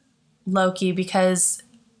Loki because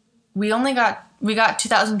we got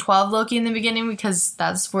 2012 Loki in the beginning because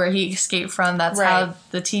that's where he escaped from. That's how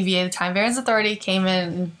the TVA, the Time Variance Authority, came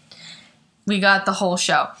in and we got the whole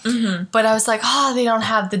show. But I was like, they don't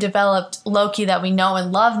have the developed Loki that we know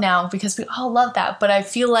and love now because we all love that. But I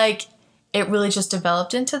feel like it really just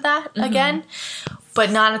developed into that again, but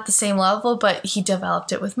not at the same level. But he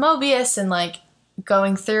developed it with Mobius and, like,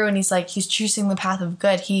 going through, and he's choosing the path of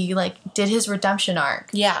good. He, like, did his redemption arc.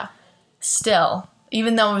 Yeah. Still.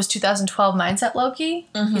 Even though it was 2012 Mindset Loki,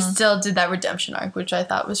 he still did that redemption arc, which I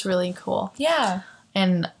thought was really cool. Yeah.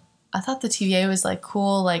 And I thought the TVA was, like,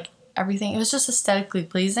 cool, like, everything. It was just aesthetically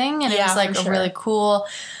pleasing, and it was, like, a really cool,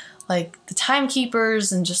 like, the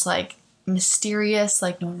timekeepers and just, like, mysterious,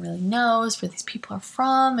 like, no one really knows where these people are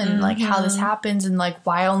from and, like, how this happens and, like,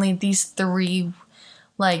 why only these 3,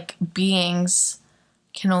 like, beings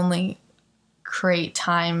can only create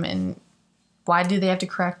time and why do they have to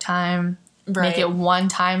correct time? Make it one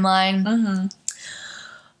timeline.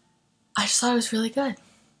 I just thought it was really good.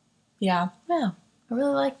 Yeah. Yeah. I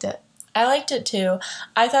really liked it. I liked it too.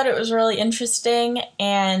 I thought it was really interesting,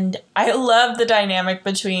 and I love the dynamic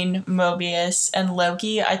between Mobius and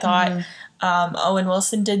Loki. I thought Owen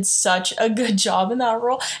Wilson did such a good job in that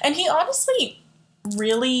role, and he honestly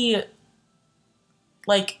really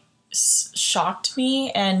like shocked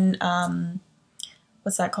me. And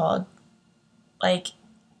what's that called? Like,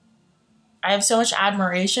 I have so much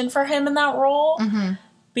admiration for him in that role.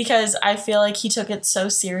 Because I feel like he took it so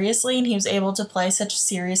seriously, and he was able to play such a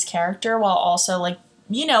serious character while also, like,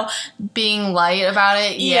 you know, being light about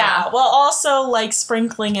it. Yeah. while also, like,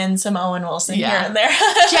 sprinkling in some Owen Wilson here and there.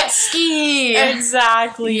 Jet ski!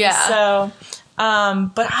 Exactly. Yeah. So,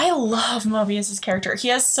 but I love Mobius's character. He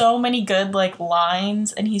has so many good, like,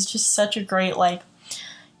 lines, and he's just such a great, like,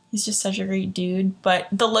 he's just such a great dude. But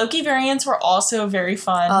the Loki variants were also very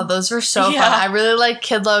fun. Oh, those were so fun. I really like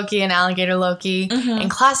Kid Loki and Alligator Loki.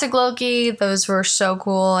 And Classic Loki, those were so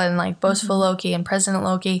cool. And like Boastful Loki and President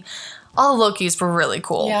Loki. All the Lokis were really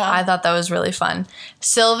cool. Yeah. I thought that was really fun.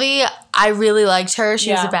 Sylvie, I really liked her.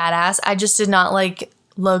 She was a badass. I just did not like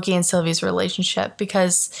Loki and Sylvie's relationship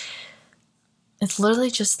because it's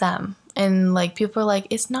literally just them. And, like, people are like,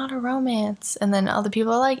 it's not a romance. And then other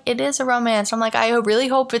people are like, it is a romance. I'm like, I really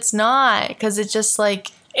hope it's not. Because it just, like...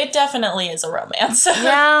 It definitely is a romance.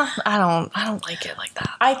 Yeah. I don't like it like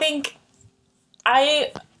that. I think...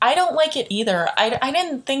 I don't like it either. I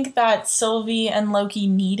didn't think that Sylvie and Loki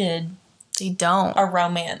needed... They don't. A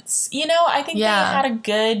romance. You know, I think they had a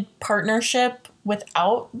good partnership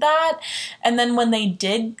without that. And then when they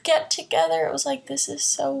did get together, it was like, this is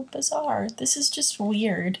so bizarre. This is just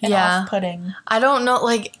weird and off-putting. I don't know,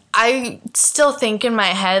 like, I still think in my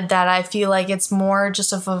head that I feel like it's more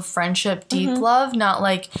just of a friendship, deep love, not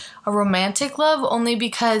like a romantic love, only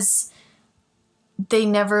because they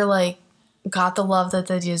never, like, got the love that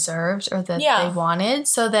they deserved or that they wanted.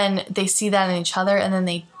 So then they see that in each other, and then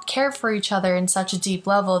they care for each other in such a deep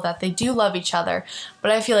level that they do love each other. But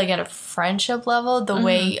I feel like at a friendship level, the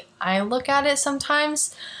way I look at it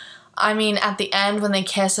sometimes, I mean, at the end when they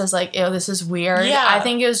kiss, I was like, ew, this is weird. Yeah. I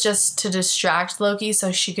think it was just to distract Loki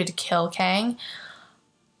so she could kill Kang.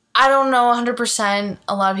 I don't know 100%.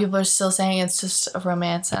 A lot of people are still saying it's just a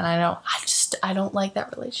romance, and I don't like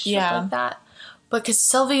that relationship like that. But because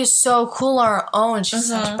Sylvie is so cool on her own. She's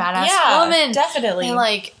such a badass woman. Definitely. And,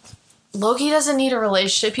 like, Loki doesn't need a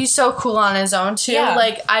relationship. He's so cool on his own, too. Yeah.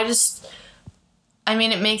 Like, I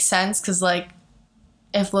mean, it makes sense because, like,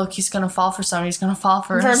 if Loki's going to fall for someone, he's going to fall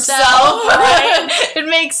for himself. Right? It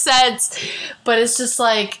makes sense. But it's just,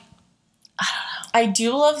 like, I don't know. I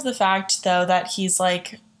do love the fact, though, that he's,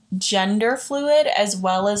 like, gender fluid as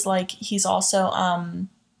well as, like, he's also,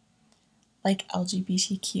 like,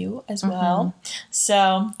 LGBTQ as well.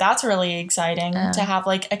 So that's really exciting to have,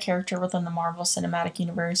 like, a character within the Marvel Cinematic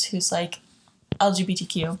Universe who's, like,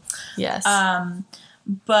 LGBTQ. Yes.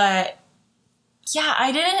 But yeah,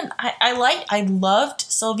 I loved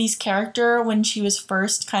Sylvie's character when she was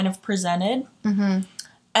first kind of presented. And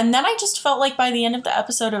then I just felt like by the end of the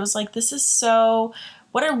episode, it was like, this is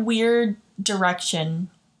what a weird direction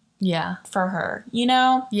for her, you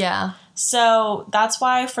know? Yeah. So that's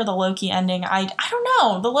why for the Loki ending, I don't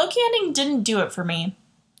know. The Loki ending didn't do it for me.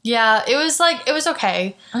 Yeah, it was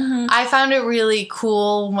okay. I found it really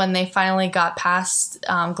cool when they finally got past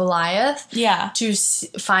Goliath. Yeah. To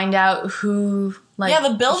find out who, like,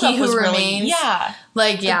 the build-up was remains.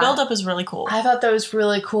 The build-up is really cool. I thought that was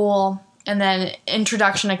really cool. And then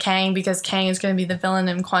introduction to Kang, because Kang is going to be the villain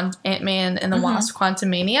in Ant-Man and the Wasp: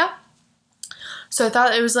 Quantumania. So I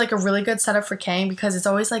thought it was, like, a really good setup for Kang, because it's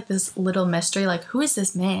always, like, this little mystery, like, who is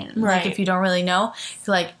this man? Right. Like, if you don't really know,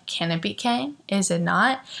 you're like, can it be Kang? Is it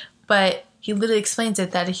not? But he literally explains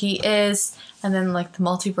it, that he is, and then, like, the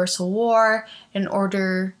multiversal war, in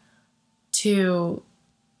order to,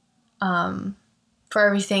 for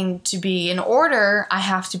everything to be in order, I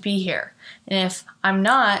have to be here. And if I'm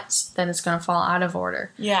not, then it's going to fall out of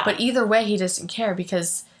order. Yeah. But either way, he doesn't care,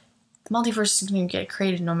 because the multiverse is going to get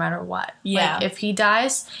created no matter what. Yeah. Like, if he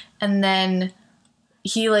dies, and then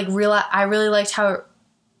he, like, I really liked how,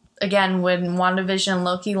 again, when WandaVision and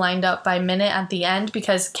Loki lined up by minute at the end,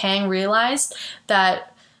 because Kang realized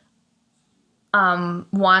that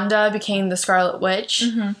Wanda became the Scarlet Witch,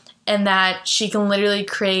 and that she can literally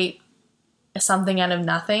create something out of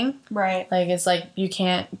nothing. Right. Like, it's like, you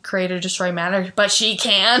can't create or destroy matter, but she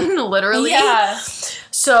can, literally. Yeah.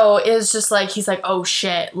 So it's just like, he's like, oh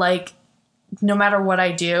shit, like, no matter what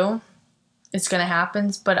I do, it's gonna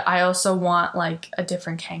happen, but I also want, like, a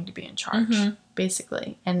different Kang to be in charge,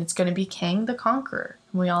 basically. And it's gonna be Kang the Conqueror.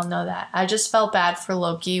 We all know that. I just felt bad for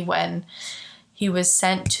Loki when he was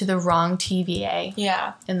sent to the wrong TVA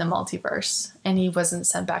Yeah. in the multiverse, and he wasn't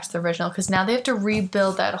sent back to the original because now they have to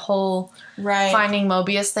rebuild that whole Finding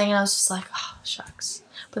Mobius thing, and I was just like, oh, shucks.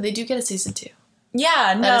 But they do get a season 2.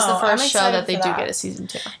 Yeah, no. That is the first show that they do get a season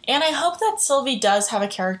 2. And I hope that Sylvie does have a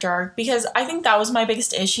character arc, because I think that was my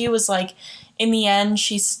biggest issue, was like, in the end,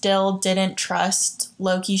 she still didn't trust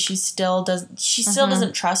Loki. She still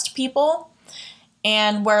doesn't trust people.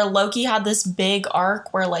 And where Loki had this big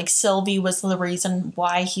arc where, like, Sylvie was the reason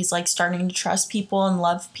why he's, like, starting to trust people and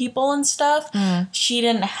love people and stuff, she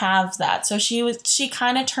didn't have that. So she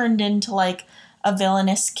kind of turned into, like, a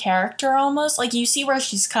villainous character almost. Like, you see where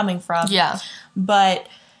she's coming from. Yeah. But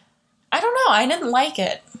I don't know. I didn't like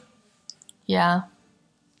it. Yeah.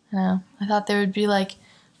 No. I thought they would be like,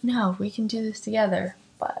 no, we can do this together.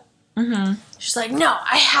 But she's like, no,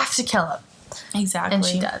 I have to kill him. Exactly. And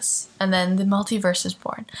she does. And then the multiverse is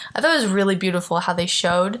born. I thought it was really beautiful how they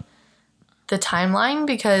showed the timeline,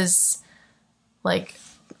 because, like,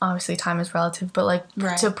 obviously time is relative, but, like,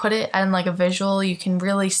 to put it in, like, a visual, you can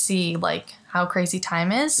really see, like, how crazy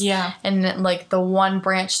time is. Yeah. And, like, the one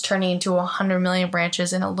branch turning into 100 million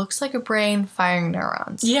branches, and it looks like a brain firing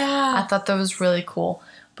neurons. Yeah. I thought that was really cool.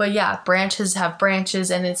 But yeah, branches have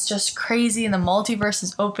branches, and it's just crazy, and the multiverse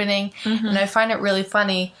is opening. And I find it really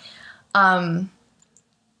funny. Because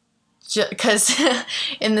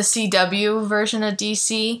in the CW version of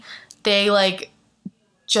DC, they, like,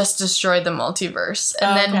 just destroyed the multiverse,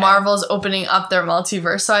 and then Marvel's opening up their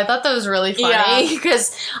multiverse. So I thought that was really funny,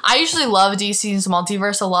 because I usually love DC's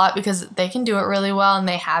multiverse a lot because they can do it really well, and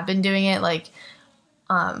they have been doing it, like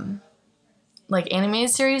animated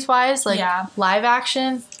series wise, like live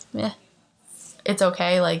action. It's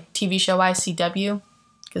okay, like TV show wise, CW,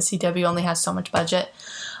 because CW only has so much budget.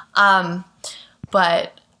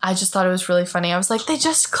 But I just thought it was really funny. I was like, they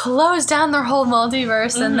just closed down their whole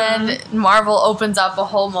multiverse, and then Marvel opens up a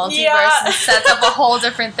whole multiverse and sets up a whole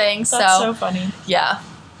different thing. That's so funny. Yeah.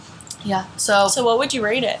 Yeah. So what would you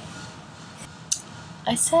rate it?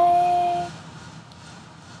 I say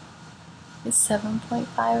it's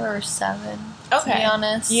 7.5 or 7, to be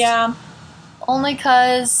honest. Yeah. Only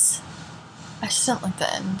because I just didn't like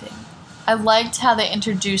the ending. I liked how they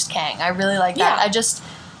introduced Kang. I really liked that. I just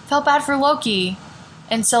felt bad for Loki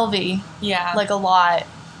and Sylvie. Yeah. Like, a lot.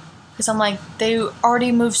 Because I'm like, they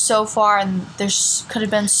already moved so far, and there could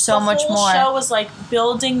have been so much more. The whole show was, like,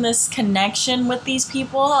 building this connection with these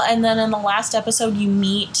people, and then in the last episode you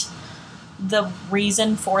meet the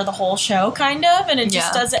reason for the whole show, kind of, and it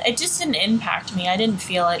just doesn't, it just didn't impact me. I didn't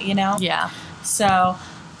feel it, you know? Yeah. So,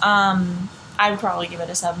 I would probably give it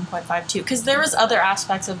a 7.5 too, because there was other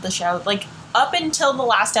aspects of the show. Like, up until the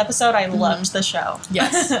last episode, I loved the show.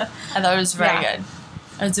 Yes. I thought it was very good.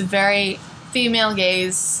 It was a very female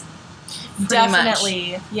gaze.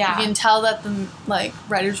 Definitely. Much. Yeah. You can tell that the, like,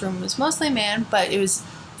 writer's room was mostly man, but it was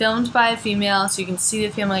filmed by a female, so you can see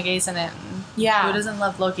the female gaze in it. Yeah. Who doesn't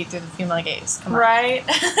love Loki through the female gaze? Come on. Right.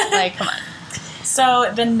 Like, come on.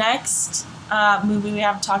 So, the next movie we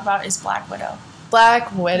have to talk about is Black Widow.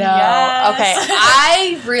 Black Widow. Yes. Okay,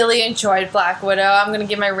 I really enjoyed Black Widow. I'm going to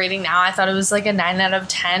give my rating now. I thought it was like a 9 out of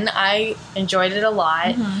 10. I enjoyed it a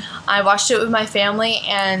lot. I watched it with my family,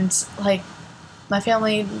 and, like, my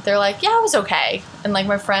family, they're like, yeah, it was okay. And, like,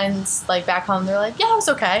 my friends, like, back home, they're like, yeah, it was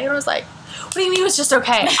okay. And I was like, what do you mean it was just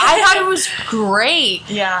okay? I thought it was great.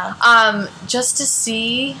 Yeah. Just to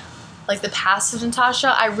see, like, the past of Natasha,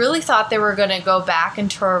 I really thought they were going to go back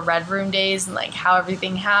into her Red Room days and, like, how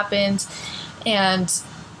everything happened. And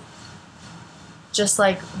just,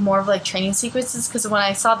 like, more of, like, training sequences, because when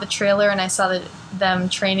I saw the trailer and I saw them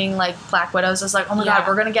training, like, Black Widows, I was like, oh my god,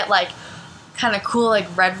 we're gonna get, like, kind of cool,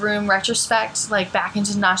 like, Red Room retrospect, like, back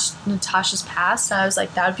into Natasha's past, and I was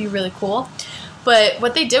like, that would be really cool. But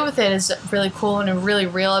what they did with it is really cool and really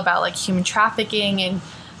real about, like, human trafficking and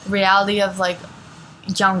the reality of, like,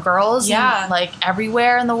 young girls and, like,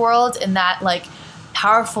 everywhere in the world, and that, like,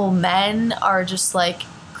 powerful men are just, like,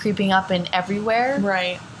 creeping up in everywhere.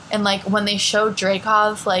 Right. And, like, when they showed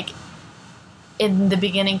Dreykov, like, in the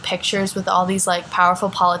beginning pictures with all these, like, powerful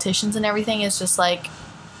politicians and everything, it's just, like,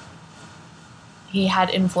 he had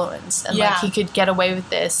influence. And, like, he could get away with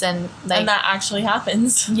this. And, like... And that actually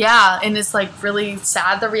happens. Yeah. And it's, like, really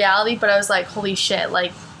sad, the reality. But I was like, holy shit,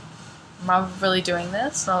 like, am I really doing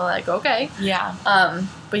this? And I was like, okay. Yeah.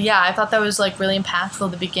 But, yeah, I thought that was, like, really impactful.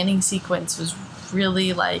 The beginning sequence was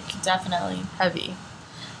really, like... Definitely. Heavy.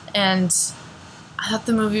 And I thought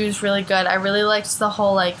the movie was really good. I really liked the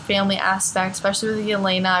whole, like, family aspect, especially with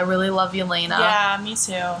Yelena. I really love Yelena. Yeah, me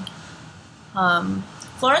too.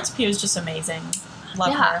 Florence Pugh is just amazing.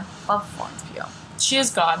 Love her. Love Florence Pugh. She is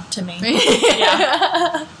God to me.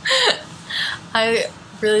 Yeah. I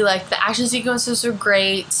really liked the action sequences were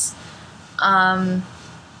great. Yeah,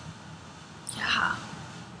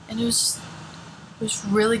 and it was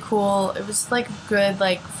really cool. It was like a good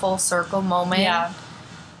like full circle moment. Yeah.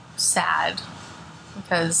 Sad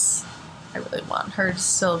because I really want her to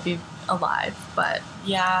still be alive, but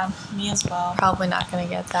Yeah, me as well. probably not gonna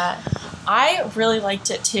get that. I really liked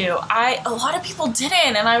it too. A lot of people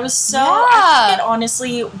didn't, and I was so. Yeah. I think it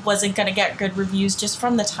honestly wasn't gonna get good reviews just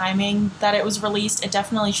from the timing that it was released. It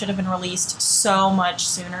definitely should have been released so much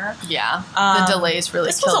sooner. Yeah, the delays really.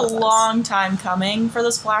 This was a long time coming for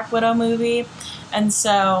this Black Widow movie, and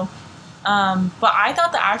so, but I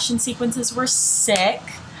thought the action sequences were sick.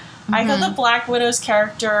 I thought the Black Widow's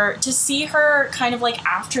character, to see her kind of like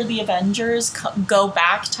after the Avengers go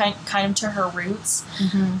back kind of to her roots,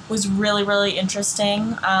 was really, really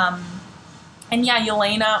interesting. And yeah,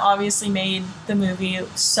 Yelena obviously made the movie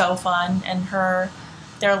so fun, and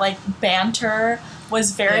their like banter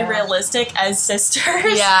was very realistic as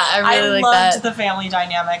sisters. Yeah, I really loved like that. the family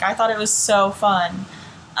dynamic. I thought it was so fun.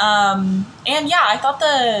 And yeah, I thought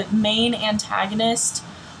the main antagonist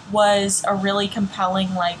was a really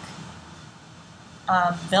compelling like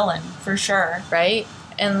villain for sure. Right?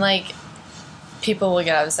 And like people will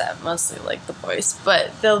get upset, mostly like the boys, but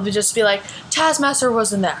they'll just be like, Taskmaster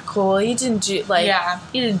wasn't that cool. He didn't do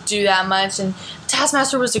that much, and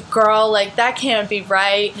Taskmaster was a girl, like that can't be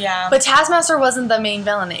right. Yeah. But Taskmaster wasn't the main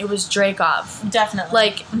villain, it was Dreykov. Definitely.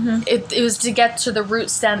 Like it was to get to the root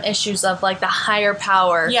stem issues of like the higher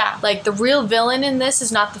power. Yeah. Like the real villain in this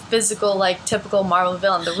is not the physical like typical Marvel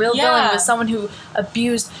villain. The real villain was someone who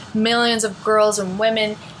abused millions of girls and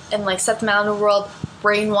women and like set them out in the world,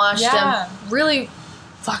 brainwashed them, really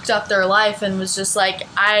fucked up their life, and was just like,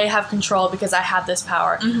 I have control because I have this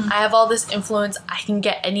power. I have all this influence. I can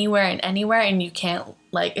get anywhere, and you can't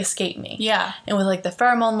like escape me. Yeah. And with like the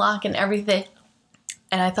pheromone lock and everything.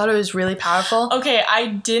 And I thought it was really powerful. Okay, I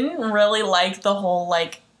didn't really like the whole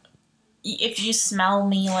like, if you smell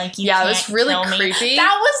me, like you can't it was really kill me. creepy.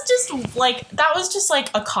 That was just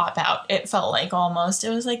like a cop out. It felt like almost. It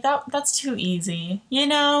was like that's too easy, you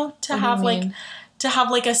know, to have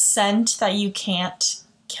like a scent that you can't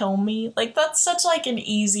kill me. Like that's such like an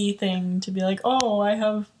easy thing to be like, oh, I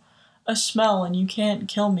have a smell and you can't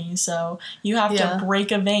kill me, so you have to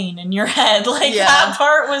break a vein in your head. Like that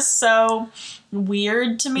part was so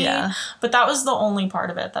weird to me. But that was the only part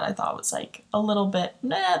of it that I thought was like a little bit,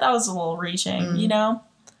 that was a little reaching, you know?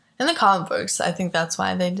 In the comic books, I think that's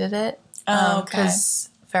why they did it. Oh, okay. Because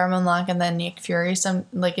pheromone lock and then Nick Fury,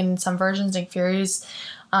 in some versions, Nick Fury's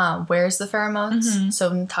wears the pheromones,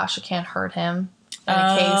 so Natasha can't hurt him in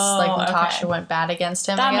a case like Natasha went bad against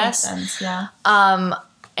him, I guess. That makes sense, yeah.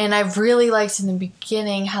 And I really liked in the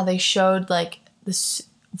beginning how they showed like this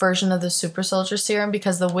version of the super soldier serum,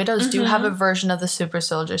 because the widows do have a version of the super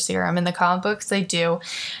soldier serum. In the comic books they do,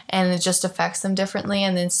 and it just affects them differently,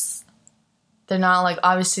 and they're not like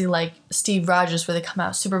obviously like Steve Rogers where they come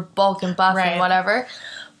out super bulk and buff and whatever,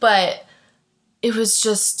 but it was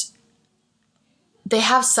just they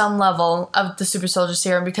have some level of the super soldier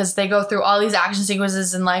serum because they go through all these action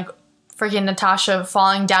sequences and like freaking Natasha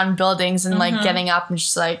falling down buildings and like getting up and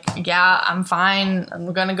she's like, yeah, I'm fine,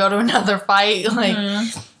 I'm gonna go to another fight. Like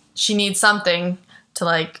she needs something to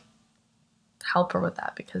like help her with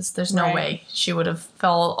that, because there's no way she would have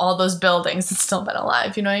fell all those buildings and still been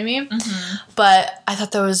alive, you know what I mean? But I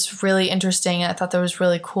thought that was really interesting, and I thought that was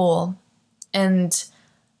really cool. And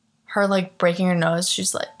her like breaking her nose,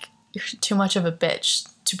 she's like, you're too much of a bitch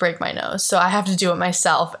to break my nose, so I have to do it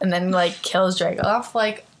myself, and then like kills Dreykov.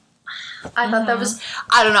 Like I thought that was,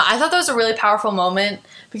 I don't know, I thought that was a really powerful moment,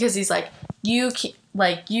 because he's like, you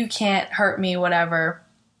can't hurt me, whatever,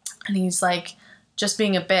 and he's like just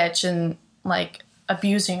being a bitch and like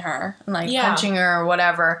abusing her and like punching her or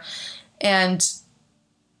whatever, and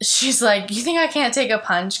she's like, you think I can't take a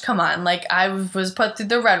punch? Come on, like I was put through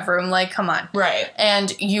the red room, like come on,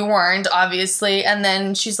 and you weren't, obviously. And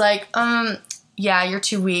then she's like, yeah, you're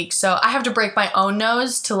too weak, so I have to break my own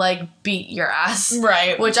nose to like beat your ass,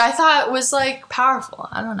 which I thought was like powerful.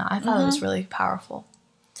 I don't know, I thought it was really powerful.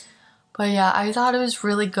 But yeah, I thought it was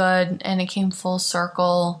really good, and it came full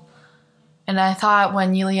circle. And I thought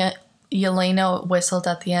when Yelena whistled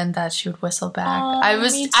at the end that she would whistle back. I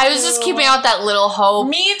was just keeping out that little hope.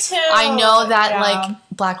 Me too. I know that like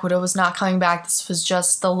Black Widow was not coming back. This was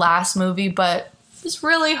just the last movie, but I was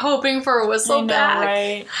really hoping for a whistle back.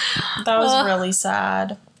 Right? That was really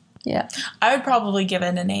sad. Yeah. I would probably give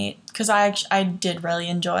it an 8 because I did really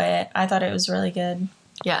enjoy it. I thought it was really good.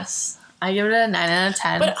 Yes. I give it a 9 out of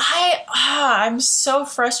 10. But I'm so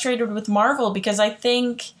frustrated with Marvel because I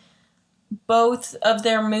think both of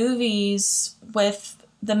their movies with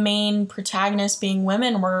the main protagonists being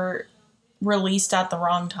women were released at the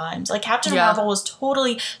wrong times. Like Captain Marvel was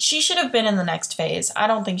she should have been in the next phase. I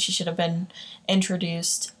don't think she should have been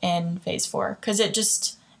introduced in phase 4 because it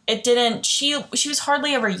didn't, she was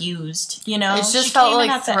hardly ever used, you know? It just felt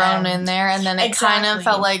like thrown in there, and then it kind of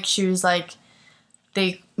felt like she was like,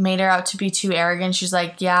 they made her out to be too arrogant. She's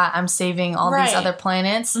like, yeah, I'm saving all these other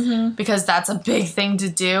planets because that's a big thing to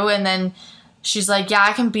do. And then she's like, yeah,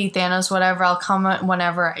 I can beat Thanos, whatever. I'll come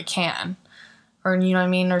whenever I can. Or, you know what I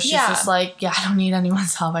mean? Or she's just like, yeah, I don't need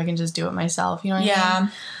anyone's help. I can just do it myself. You know what I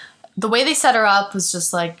mean? The way they set her up was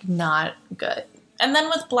just, like, not good. And then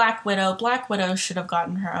with Black Widow should have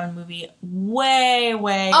gotten her own movie way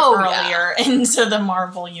earlier into the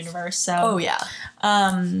Marvel universe. So,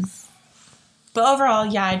 but overall,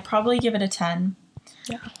 yeah, I'd probably give it a 10.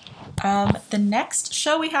 Yeah. The next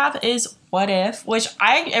show we have is What If, which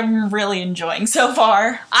I am really enjoying so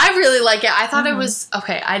far. I really like it. I thought it was,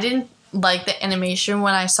 okay, I didn't like the animation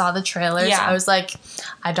when I saw the trailers. Yeah. I was like,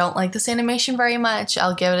 I don't like this animation very much.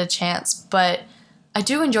 I'll give it a chance. But I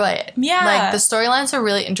do enjoy it. Yeah. Like, the storylines are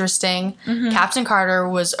really interesting. Captain Carter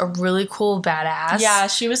was a really cool badass. Yeah,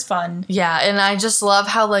 she was fun. Yeah, and I just love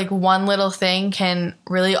how, like, one little thing can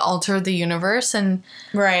really alter the universe. And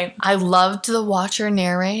I loved the Watcher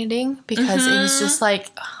narrating because it was just like,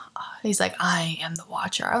 he's like, I am the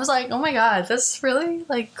Watcher. I was like, oh my God, that's really,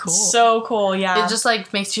 like, cool. So cool, yeah. It just,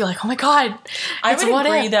 like, makes you like, oh my God. I would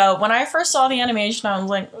agree, though. When I first saw the animation, I was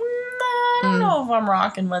like, I don't know if I'm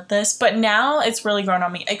rocking with this. But now it's really grown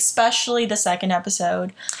on me, especially the second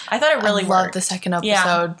episode. I thought it really worked. I loved the second episode.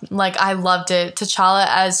 Yeah. Like, I loved it. T'Challa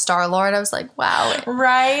as Star-Lord, I was like, wow.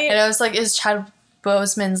 Right. And I was like, is Chad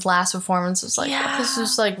Boseman's last performance was like, this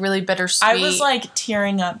was, like, really bittersweet. I was, like,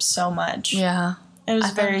 tearing up so much. Yeah. It was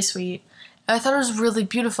very sweet. I thought it was really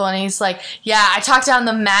beautiful. And he's like, yeah, I talked down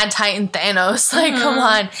the Mad Titan Thanos. Like, come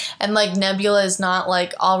on. And, like, Nebula is not,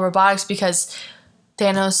 like, all robotics because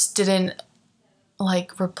Thanos didn't,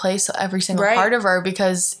 like, replace every single part of her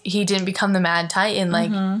because he didn't become the Mad Titan.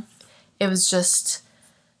 Like, it was just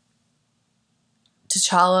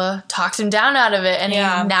T'Challa talked him down out of it, and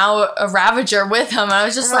he's now a Ravager with him. I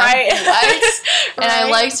was just like, what? And I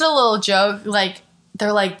liked a little joke. Like,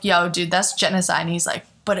 they're like, yo, dude, that's genocide. And he's like,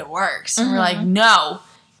 but it works. And we're like, no,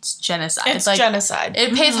 it's genocide. It's like, genocide.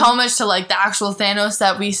 It pays homage to, like, the actual Thanos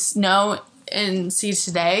that we know and see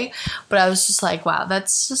today. But I was just like, wow,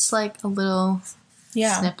 that's just, like, a little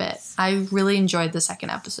snippet. I really enjoyed the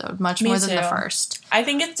second episode much more than the first. I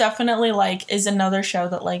think it definitely, like, is another show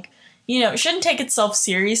that, like, you know, it shouldn't take itself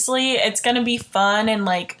seriously. It's gonna be fun and,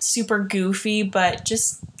 like, super goofy, but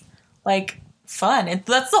just, like, fun.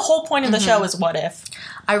 That's the whole point of the show is What If.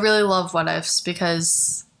 I really love What Ifs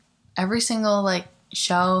because every single, like,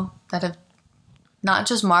 show that have, not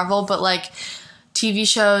just Marvel, but, like, TV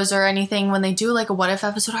shows or anything, when they do, like, a What If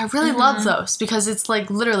episode, I really love those because it's, like,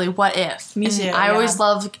 literally what if. Me too. I always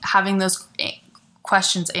love having those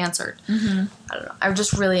questions answered. I don't know. I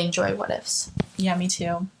just really enjoy What Ifs. Yeah, me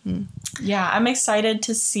too. Yeah, I'm excited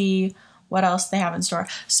to see what else they have in store.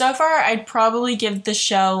 So far, I'd probably give the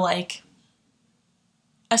show, like,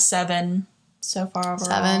 a 7 so far overall.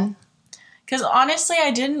 7? Because honestly,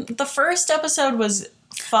 the first episode was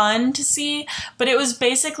fun to see, but it was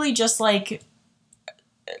basically just, like,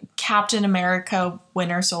 Captain America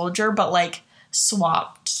Winter Soldier, but, like,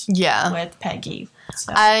 swapped with Peggy.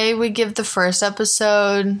 So. I would give the first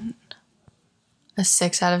episode a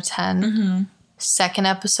 6 out of 10. Second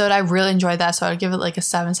episode, I really enjoyed that, so I'd give it, like, a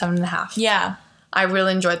 7, 7.5. Yeah. I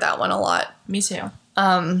really enjoyed that one a lot. Me too.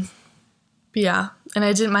 Yeah, and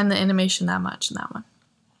I didn't mind the animation that much in that one.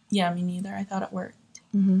 Yeah, me neither. I thought it worked.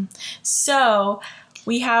 So,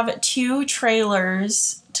 we have 2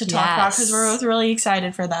 trailers to talk about because we're both really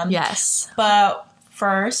excited for them. Yes. But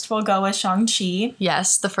first, we'll go with Shang-Chi.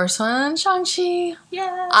 Yes, the first one, Shang-Chi.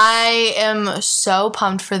 Yeah. I am so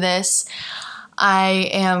pumped for this. I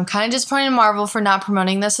am kind of disappointed in Marvel for not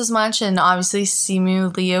promoting this as much, and obviously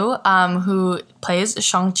Simu Liu, who plays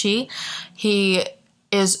Shang-Chi, he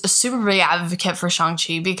is a super big advocate for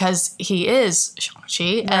Shang-Chi because he is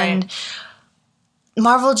Shang-Chi, and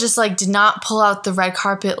Marvel just, like, did not pull out the red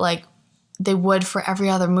carpet like they would for every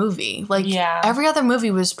other movie. Like, every other movie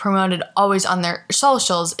was promoted always on their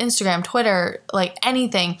socials, Instagram, Twitter, like,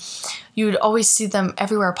 anything. You would always see them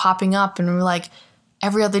everywhere popping up, and, like,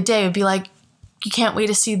 every other day it would be like, you can't wait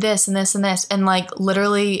to see this and this and this. And, like,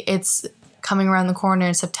 literally it's coming around the corner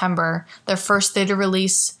in September, their first theater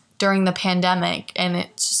release during the pandemic, and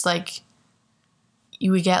it's just, like,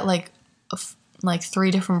 you would get, like, like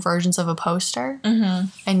 3 different versions of a poster Mm-hmm.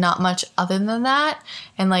 and not much other than that.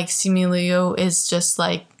 And like Simu Liu is just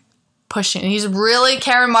like pushing. He's really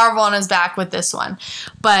carrying Marvel on his back with this one.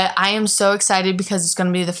 But I am so excited because it's going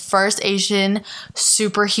to be the first Asian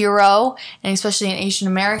superhero, and especially an Asian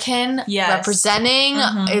American representing.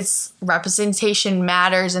 Mm-hmm. It's representation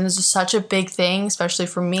matters, and this is such a big thing, especially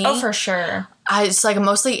for me. Oh, for sure. It's like a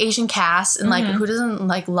mostly Asian cast, and like who doesn't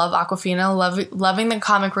like love Aquafina, loving the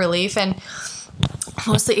comic relief, and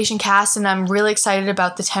mostly Asian cast. And I'm really excited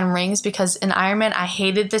about the 10 Rings because in Iron Man I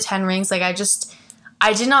hated the 10 Rings. Like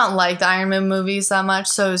I did not like the Iron Man movies that much,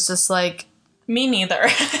 so it was just like... Me neither.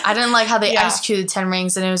 I didn't like how they executed 10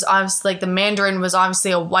 Rings, and it was obviously, like, the Mandarin was obviously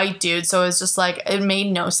a white dude, so it was just, like, it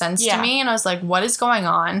made no sense to me, and I was like, what is going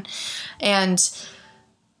on? And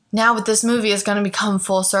now with this movie, it's going to become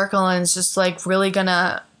full circle, and it's just, like, really going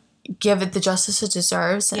to give it the justice it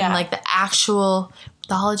deserves, and, like, the actual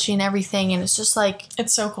mythology and everything, and it's just, like...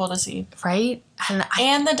 It's so cool to see. Right?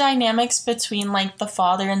 And the dynamics between, like, the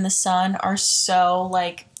father and the son are so,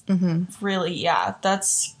 like, really,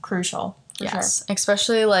 that's crucial. For sure.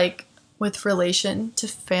 Especially, like, with relation to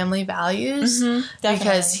family values. Definitely.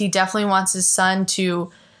 Because he definitely wants his son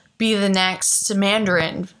to be the next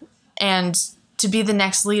Mandarin and to be the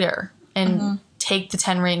next leader and take the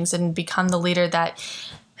 10 Rings and become the leader that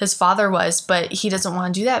his father was, but he doesn't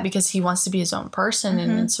want to do that because he wants to be his own person.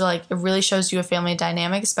 And it's like, it really shows you a family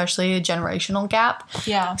dynamic, especially a generational gap.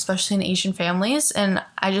 Yeah. Especially in Asian families. And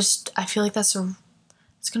I feel like it's going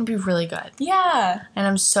to be really good. Yeah. And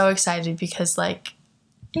I'm so excited because, like,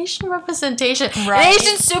 Asian representation. Right. An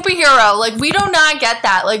Asian superhero. Like, we do not get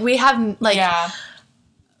that. Like, we have, like,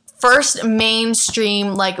 first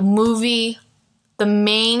mainstream, like, movie, the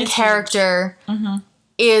main character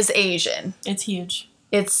is Asian. It's huge.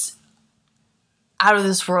 It's out of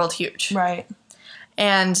this world huge. Right.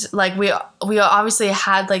 And, like, we obviously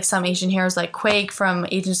had, like, some Asian heroes, like Quake from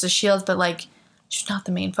Agents of S.H.I.E.L.D., but, like, she's not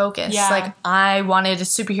the main focus. Yeah. Like, I wanted a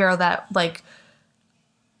superhero that, like,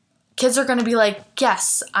 kids are going to be like,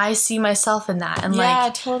 yes, I see myself in that. And,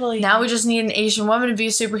 like, totally. now we just need an Asian woman to be a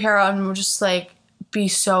superhero, and we'll just, like, be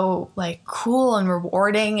so, like, cool and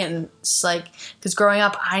rewarding. And it's, like, because growing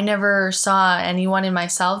up, I never saw anyone in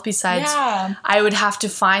myself besides I would have to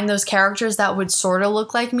find those characters that would sort of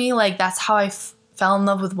look like me. Like, that's how I fell in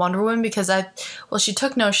love with Wonder Woman because she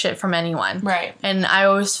took no shit from anyone. Right. And I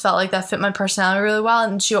always felt like that fit my personality really well.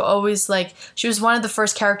 And she always, like, she was one of the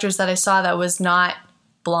first characters that I saw that was not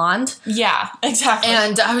blonde. Yeah, exactly.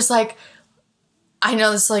 And I was like, I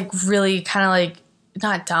know this, like, really kind of, like,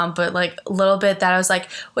 not dumb, but, like, a little bit that I was like,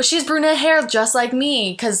 well, she has brunette hair just like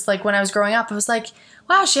me. Because, like, when I was growing up, I was like,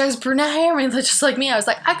 wow, she has brunette hair just like me. I was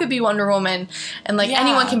like, I could be Wonder Woman. And, like,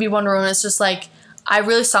 anyone can be Wonder Woman. It's just, like, I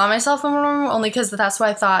really saw myself in Wonder Woman only because that's what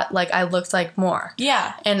I thought, like, I looked like more.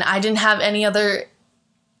 Yeah. And I didn't have any other,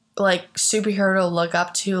 like, superhero to look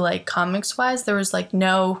up to, like, comics-wise. There was, like,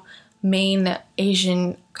 no main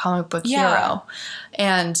Asian comic book hero.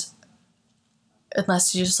 And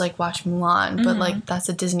unless you just, like, watch Mulan. But, like, that's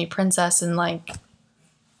a Disney princess and, like,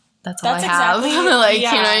 that's all I have. Like, you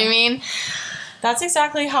know what I mean? That's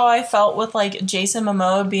exactly how I felt with, like, Jason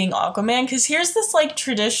Momoa being Aquaman. Because here's this, like,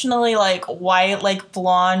 traditionally, like, white, like,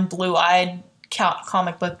 blonde, blue-eyed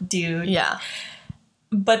comic book dude. Yeah.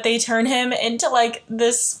 But they turn him into, like,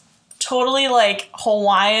 this totally, like,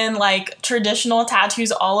 Hawaiian, like, traditional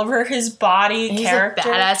tattoos all over his body character.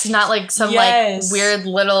 He's a badass. He's not, like, some, like, weird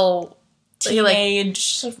little...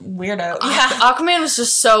 teenage weirdo. Aquaman was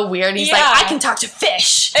just so weird. He's like, I can talk to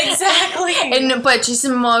fish. Exactly. But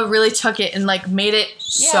Jason Momoa really took it and, like, made it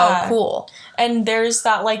so cool. And there's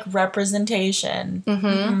that, like, representation.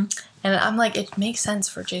 And I'm like, it makes sense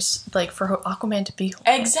for for Aquaman to be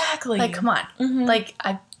exactly. Like, come on. Like,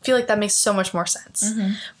 I feel like that makes so much more sense.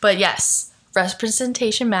 But yes,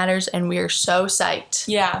 representation matters, and we are so psyched.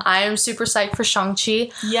 Yeah. I am super psyched for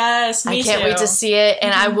Shang-Chi. Yes, me I can't wait to see it,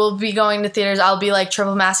 and I will be going to theaters. I'll be, like,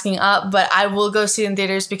 triple masking up, but I will go see it in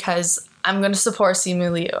theaters because I'm going to support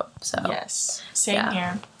Simu Liu. So yes, same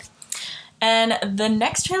here. And the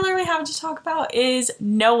next trailer we have to talk about is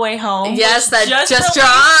No Way Home. Yes, that just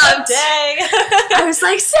dropped. I was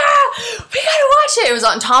like, Sarah, we gotta watch it. It was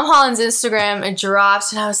on Tom Holland's Instagram. It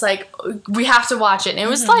dropped, and I was like, we have to watch it. And it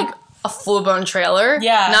was like a full-blown trailer.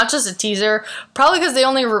 Yeah. Not just a teaser. Probably because they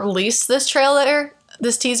only released this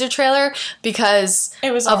teaser trailer, because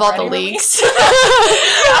it was of all the leaks.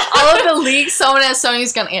 All of the leaks. Someone at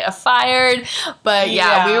Sony's gonna get fired. But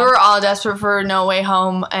we were all desperate for No Way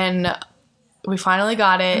Home, and we finally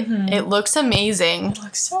got it. It looks amazing. It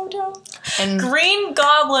looks so dope. And Green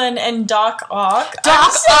Goblin and Doc Ock.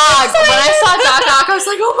 Doc Ock! When I saw Doc Ock, I was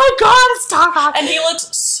like, oh my god, it's Doc Ock! And he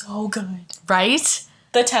looked so good. Right?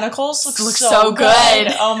 The tentacles look so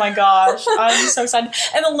good. Oh my gosh. I'm so excited.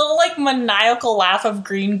 And the little, like, maniacal laugh of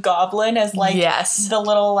Green Goblin as, like, the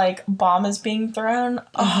little, like, bomb is being thrown.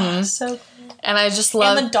 Oh, so cool. And I just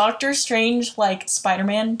love... And the Doctor Strange, like,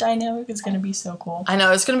 Spider-Man dynamic is going to be so cool. I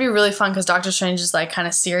know, it's going to be really fun because Doctor Strange is, like, kind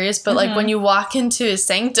of serious. But, like, when you walk into his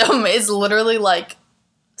sanctum, it's literally, like,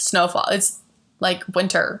 snowfall. It's, like,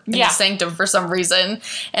 winter in his sanctum for some reason.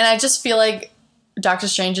 And I just feel like Doctor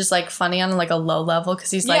Strange is, like, funny on, like, a low level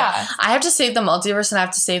because he's like, I have to save the multiverse and I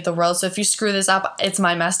have to save the world. So if you screw this up, it's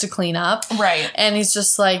my mess to clean up. Right. And he's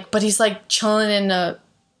just, like... But he's, like, chilling in a...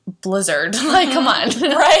 blizzard. Like, come on.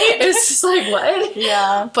 Right? It's just like, what?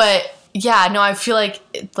 Yeah. But yeah, no, I feel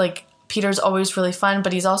like Peter's always really fun,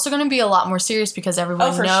 but he's also going to be a lot more serious because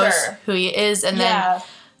everyone knows who he is. And then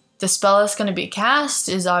the spell that's going to be cast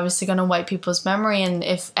is obviously going to wipe people's memory. And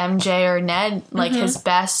if MJ or Ned, like his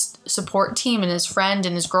best support team and his friend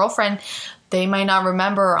and his girlfriend, they might not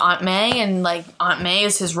remember Aunt May, and like Aunt May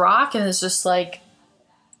is his rock, and it's just like,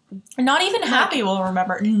 not even Happy will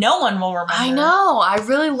remember. No one will remember. I know. I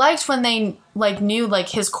really liked when they like knew, like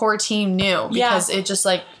his core team knew, because it just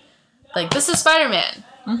like this is Spider-Man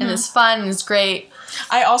and it's fun and it's great.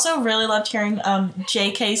 I also really loved hearing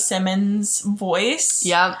J.K. Simmons' voice.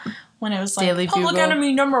 Yep. When it was like Daily Public Bugle.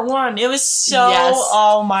 Enemy #1. It was so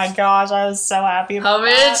oh my gosh, I was so happy about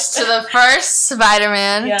Homage to the first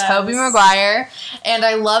Spider-Man, Tobey Maguire. And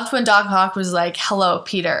I loved when Doc Ock was like, hello,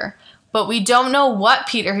 Peter. But we don't know what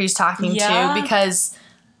Peter he's talking to because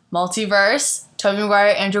multiverse, Tobey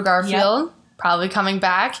Maguire, Andrew Garfield, probably coming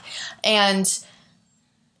back. And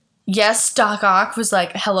yes, Doc Ock was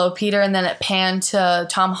like, hello, Peter, and then it panned to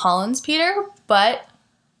Tom Holland's Peter, but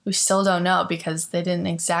we still don't know because they didn't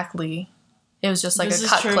exactly, it was just like a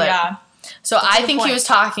cut clip. Yeah. So I think he was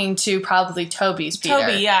talking to probably Tobey's Peter.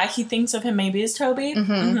 Tobey, yeah. He thinks of him maybe as Tobey.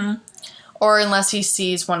 Or unless he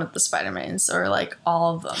sees one of the Spider-Mans, or like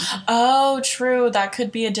all of them. Oh, true. That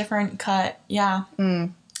could be a different cut. Yeah. I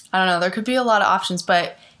don't know. There could be a lot of options,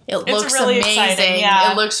 but it's looks really amazing. Exciting,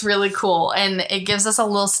 yeah. It looks really cool. And it gives us a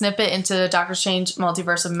little snippet into Doctor Strange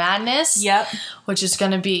Multiverse of Madness. Yep. Which is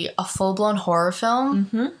going to be a full-blown horror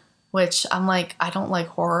film. Which I'm like, I don't like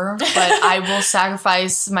horror, but I will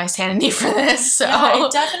sacrifice my sanity for this. So. Yeah,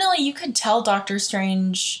 definitely, you could tell Doctor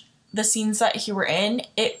Strange... the scenes that he were in,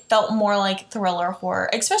 it felt more like thriller horror.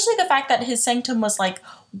 Especially the fact that his sanctum was like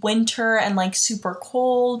winter and like super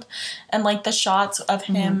cold, and like the shots of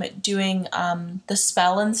him doing the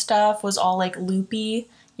spell and stuff was all like loopy.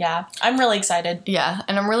 Yeah, I'm really excited. Yeah,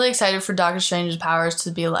 and I'm really excited for Doctor Strange's powers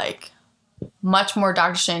to be like much more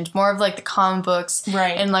Doctor Strange, more of like the comic books,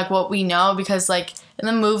 right? And like what we know, because like in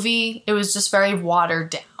the movie it was just very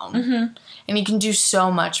watered down. And he can do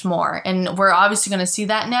so much more. And we're obviously going to see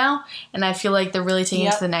that now. And I feel like they're really taking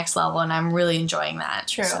it to the next level. And I'm really enjoying that.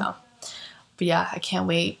 True. So. But yeah, I can't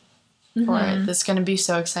wait for it. This is going to be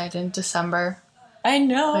so exciting. December. I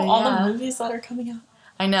know. All the movies that are coming out.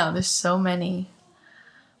 I know. There's so many.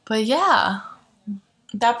 But yeah.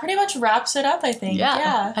 That pretty much wraps it up, I think.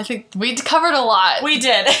 Yeah. I think we covered a lot. We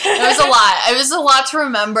did. It was a lot. It was a lot to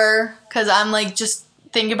remember. Because I'm like just...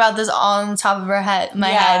 think about this all on the top of my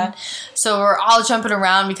head. So we're all jumping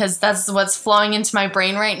around because that's what's flowing into my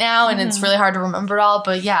brain right now, and it's really hard to remember it all.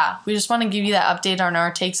 But yeah, we just want to give you that update on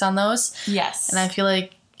our takes on those. Yes. And I feel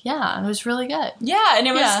like, it was really good. Yeah, and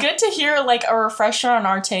it was good to hear like a refresher on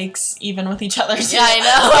our takes, even with each other. Yeah, I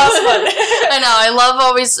know. I know. I love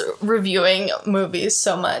always reviewing movies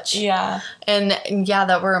so much. Yeah. And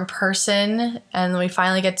that we're in person and we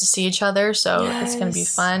finally get to see each other. So it's going to be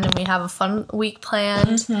fun, and we have a fun week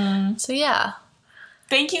planned. So yeah.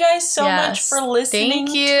 Thank you guys so much for listening.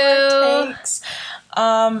 Thank you. To our takes.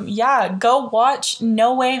 Go watch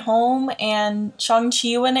No Way Home and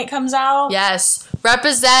Shang-Chi when it comes out. Yes.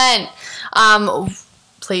 Represent.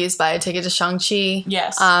 Please buy a ticket to Shang-Chi.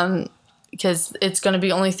 Yes. Because it's going to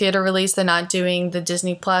be only theater release. They're not doing the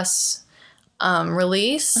Disney Plus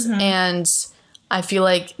release. And I feel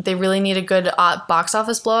like they really need a good box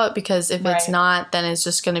office blowout, because if it's not, then it's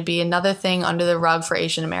just going to be another thing under the rug for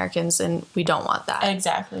Asian Americans, and we don't want that.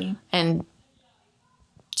 Exactly. And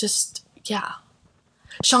just,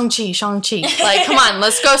 Shang-Chi. Like, come on,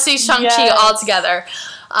 let's go see Shang-Chi all together.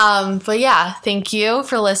 But yeah, thank you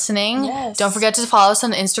for listening. Yes. Don't forget to follow us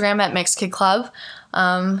on Instagram at Mixed Kid Club.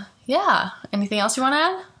 Anything else you want to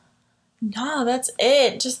add? No, that's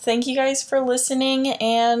it. Just thank you guys for listening,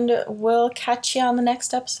 and we'll catch you on the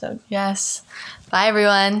next episode. Yes. Bye,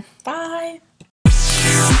 everyone. Bye.